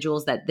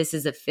individuals that this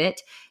is a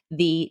fit,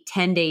 the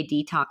 10-day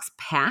detox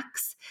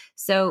packs.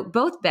 So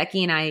both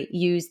Becky and I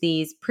use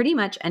these pretty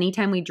much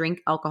anytime we drink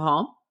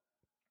alcohol.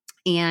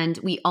 And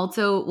we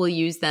also will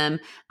use them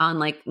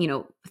on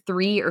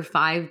 3 or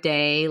 5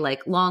 day,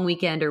 long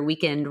weekend or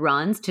weekend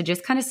runs to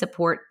just kind of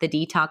support the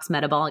detox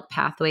metabolic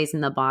pathways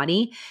in the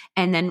body.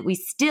 And then we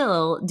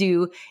still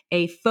do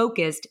a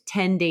focused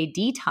 10-day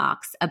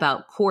detox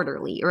about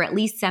quarterly or at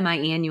least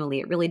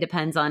semi-annually. It really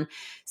depends on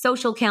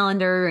social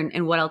calendar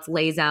and what else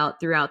lays out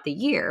throughout the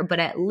year, but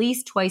at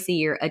least twice a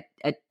year,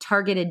 a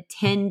targeted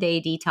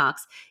 10-day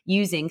detox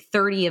using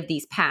 30 of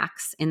these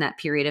packs in that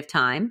period of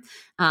time.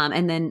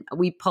 And then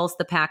we pulse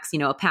the packs,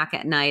 a pack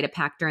at night, a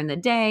pack during the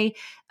day,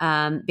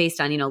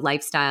 based on,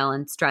 lifestyle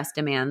and stress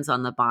demands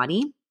on the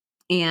body.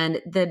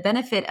 And the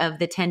benefit of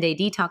the 10-day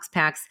detox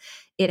packs,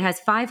 it has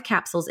 5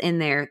 capsules in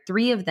there.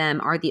 3 of them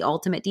are the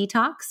Ultimate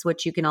Detox,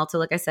 which you can also,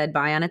 like I said,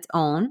 buy on its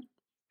own.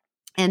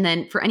 And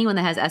then for anyone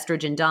that has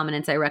estrogen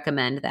dominance, I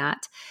recommend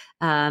that.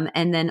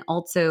 And then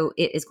also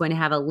it is going to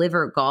have a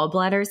liver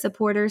gallbladder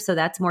supporter. So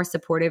that's more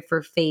supportive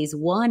for phase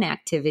 1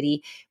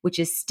 activity, which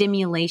is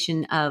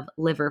stimulation of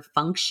liver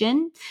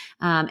function,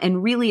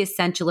 and really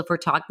essential if we're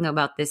talking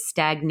about this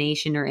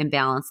stagnation or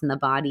imbalance in the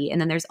body.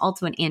 And then there's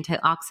also an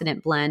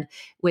antioxidant blend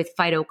with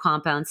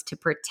phytocompounds to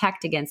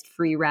protect against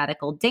free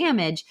radical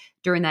damage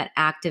during that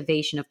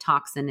activation of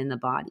toxin in the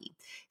body.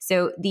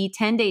 So the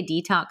 10-day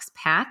detox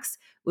packs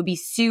would be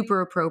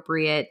super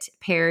appropriate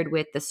paired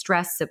with the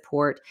stress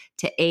support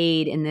to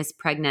aid in this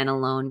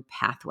pregnenolone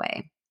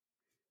pathway.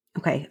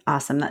 Okay,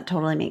 awesome. That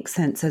totally makes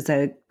sense as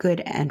a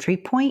good entry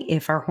point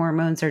if our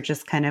hormones are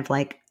just kind of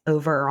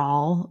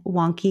overall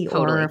wonky,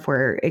 Totally. or if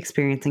we're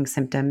experiencing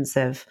symptoms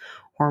of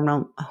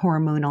hormonal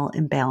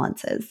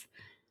imbalances.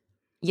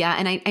 Yeah.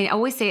 And I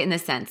always say it in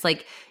this sense,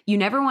 you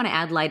never want to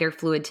add lighter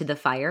fluid to the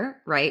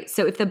fire, right?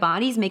 So if the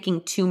body's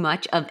making too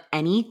much of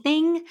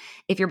anything,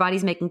 if your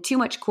body's making too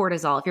much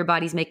cortisol, if your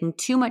body's making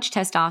too much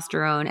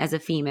testosterone as a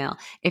female,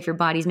 if your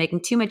body's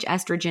making too much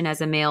estrogen as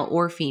a male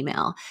or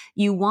female,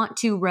 you want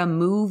to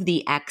remove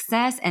the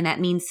excess. And that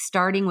means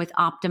starting with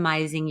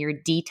optimizing your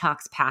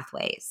detox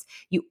pathways.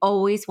 You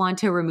always want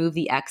to remove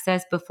the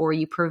excess before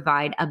you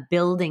provide a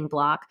building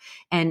block.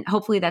 And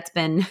hopefully that's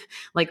been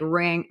we've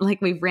rang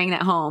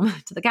that home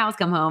to the cows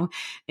come home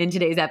in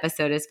today's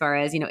episode, as far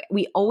as,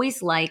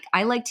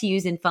 I like to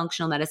use in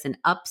functional medicine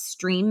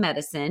upstream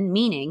medicine,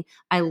 meaning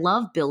I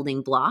love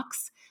building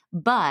blocks,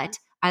 but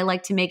I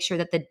like to make sure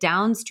that the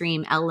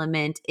downstream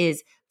element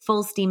is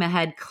full steam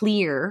ahead,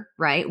 clear,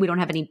 right? We don't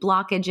have any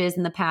blockages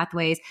in the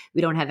pathways.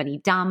 We don't have any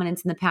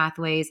dominance in the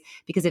pathways,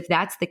 because if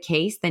that's the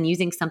case, then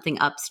using something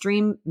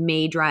upstream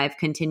may drive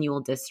continual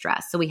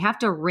distress. So we have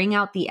to wring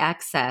out the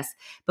excess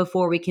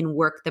before we can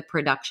work the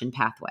production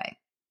pathway.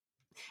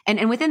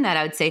 And within that,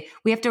 I would say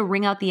we have to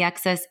wring out the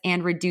excess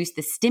and reduce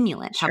the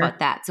stimulant. Sure. How about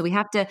that? So we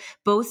have to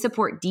both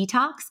support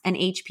detox and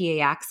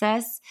HPA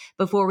access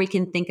before we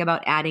can think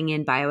about adding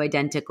in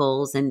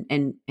bioidenticals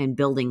and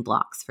building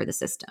blocks for the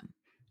system.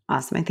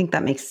 Awesome. I think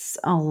that makes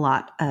a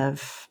lot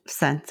of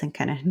sense and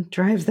kind of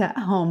drives that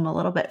home a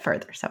little bit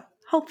further. So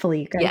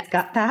hopefully you guys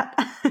got that.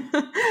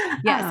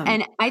 Yes.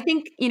 And I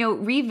think,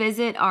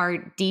 revisit our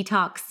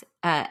detox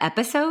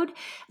episode.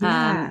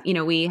 Yeah.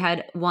 We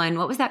had one,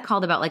 what was that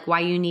called, about why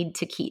you need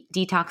to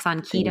detox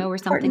on keto or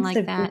something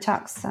like that?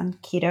 Detox on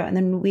keto. And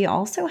then we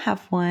also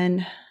have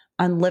one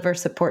on liver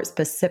support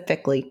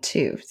specifically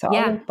too. So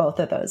I'll link both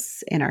of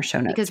those in our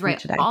show notes.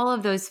 Because today. All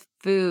of those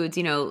foods,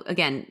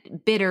 again,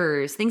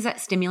 bitters, things that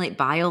stimulate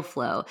bile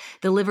flow,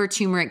 the liver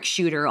turmeric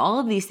shooter, all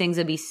of these things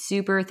would be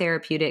super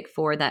therapeutic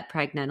for that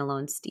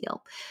pregnenolone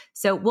steal.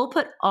 So we'll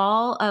put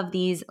all of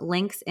these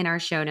links in our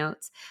show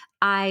notes.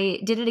 I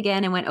did it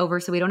again and went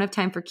over, so we don't have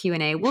time for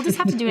Q&A. We'll just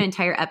have to do an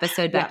entire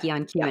episode, Becky,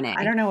 on Q&A.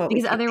 I don't know what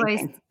because otherwise,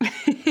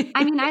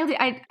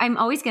 I'm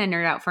always going to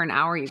nerd out for an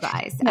hour, you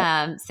guys.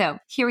 So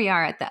here we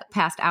are at the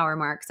past hour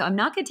mark. So I'm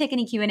not going to take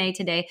any Q&A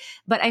today,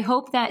 but I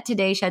hope that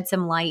today shed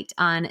some light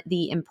on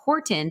the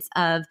importance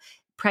of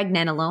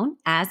pregnenolone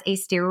as a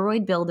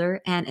steroid builder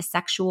and a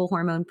sexual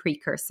hormone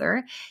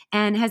precursor,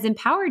 and has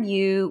empowered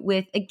you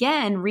with,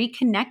 again,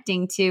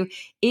 reconnecting to,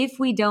 if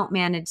we don't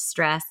manage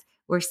stress,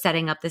 we're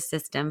setting up the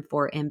system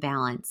for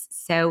imbalance.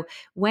 So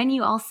when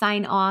you all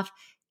sign off,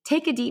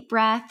 take a deep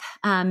breath.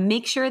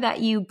 Make sure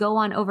that you go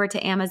on over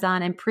to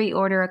Amazon and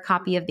pre-order a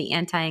copy of the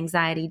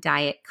Anti-Anxiety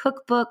Diet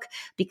Cookbook,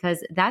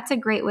 because that's a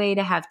great way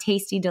to have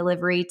tasty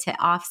delivery to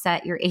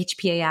offset your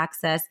HPA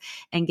access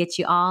and get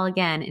you all,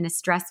 again, in a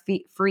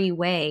stress-free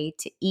way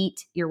to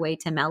eat your way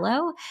to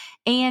mellow.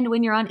 And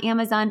when you're on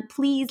Amazon,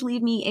 please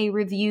leave me a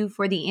review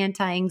for the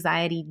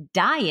Anti-Anxiety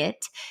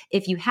Diet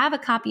if you have a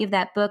copy of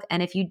that book.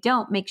 And if you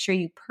don't, make sure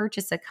you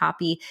purchase a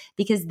copy,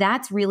 because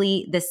that's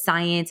really the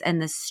science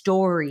and the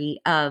story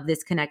of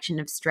this connection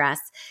of stress.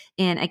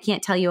 And I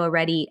can't tell you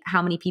already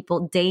how many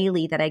people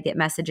daily that I get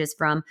messages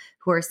from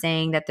who are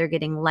saying that they're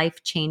getting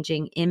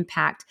life-changing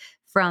impact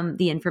from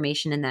the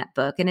information in that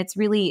book. And it's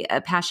really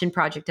a passion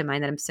project of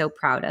mine that I'm so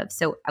proud of.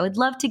 So I would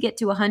love to get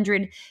to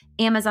 100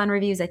 Amazon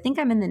reviews. I think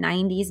I'm in the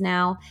 90s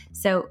now.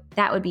 So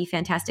that would be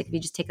fantastic if you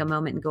just take a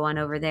moment and go on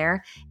over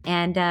there.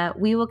 And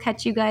we will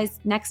catch you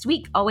guys next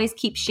week. Always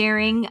keep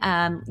sharing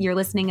your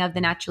listening of the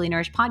Naturally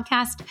Nourished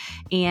podcast,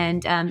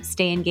 and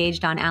stay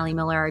engaged on Allie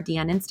Miller RD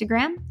on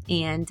Instagram.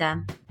 And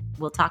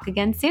we'll talk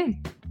again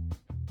soon.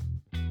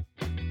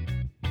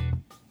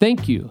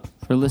 Thank you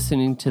for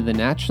listening to the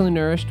Naturally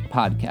Nourished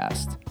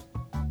podcast.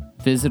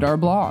 Visit our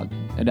blog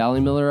at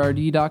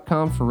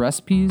alliemillerrd.com for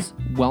recipes,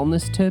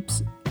 wellness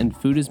tips, and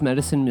food as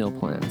medicine meal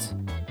plans.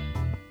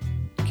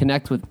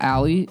 Connect with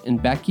Allie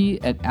and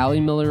Becky at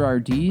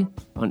alliemillerrd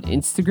on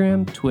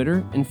Instagram,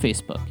 Twitter, and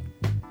Facebook.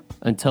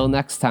 Until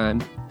next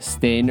time,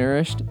 stay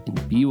nourished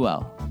and be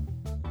well.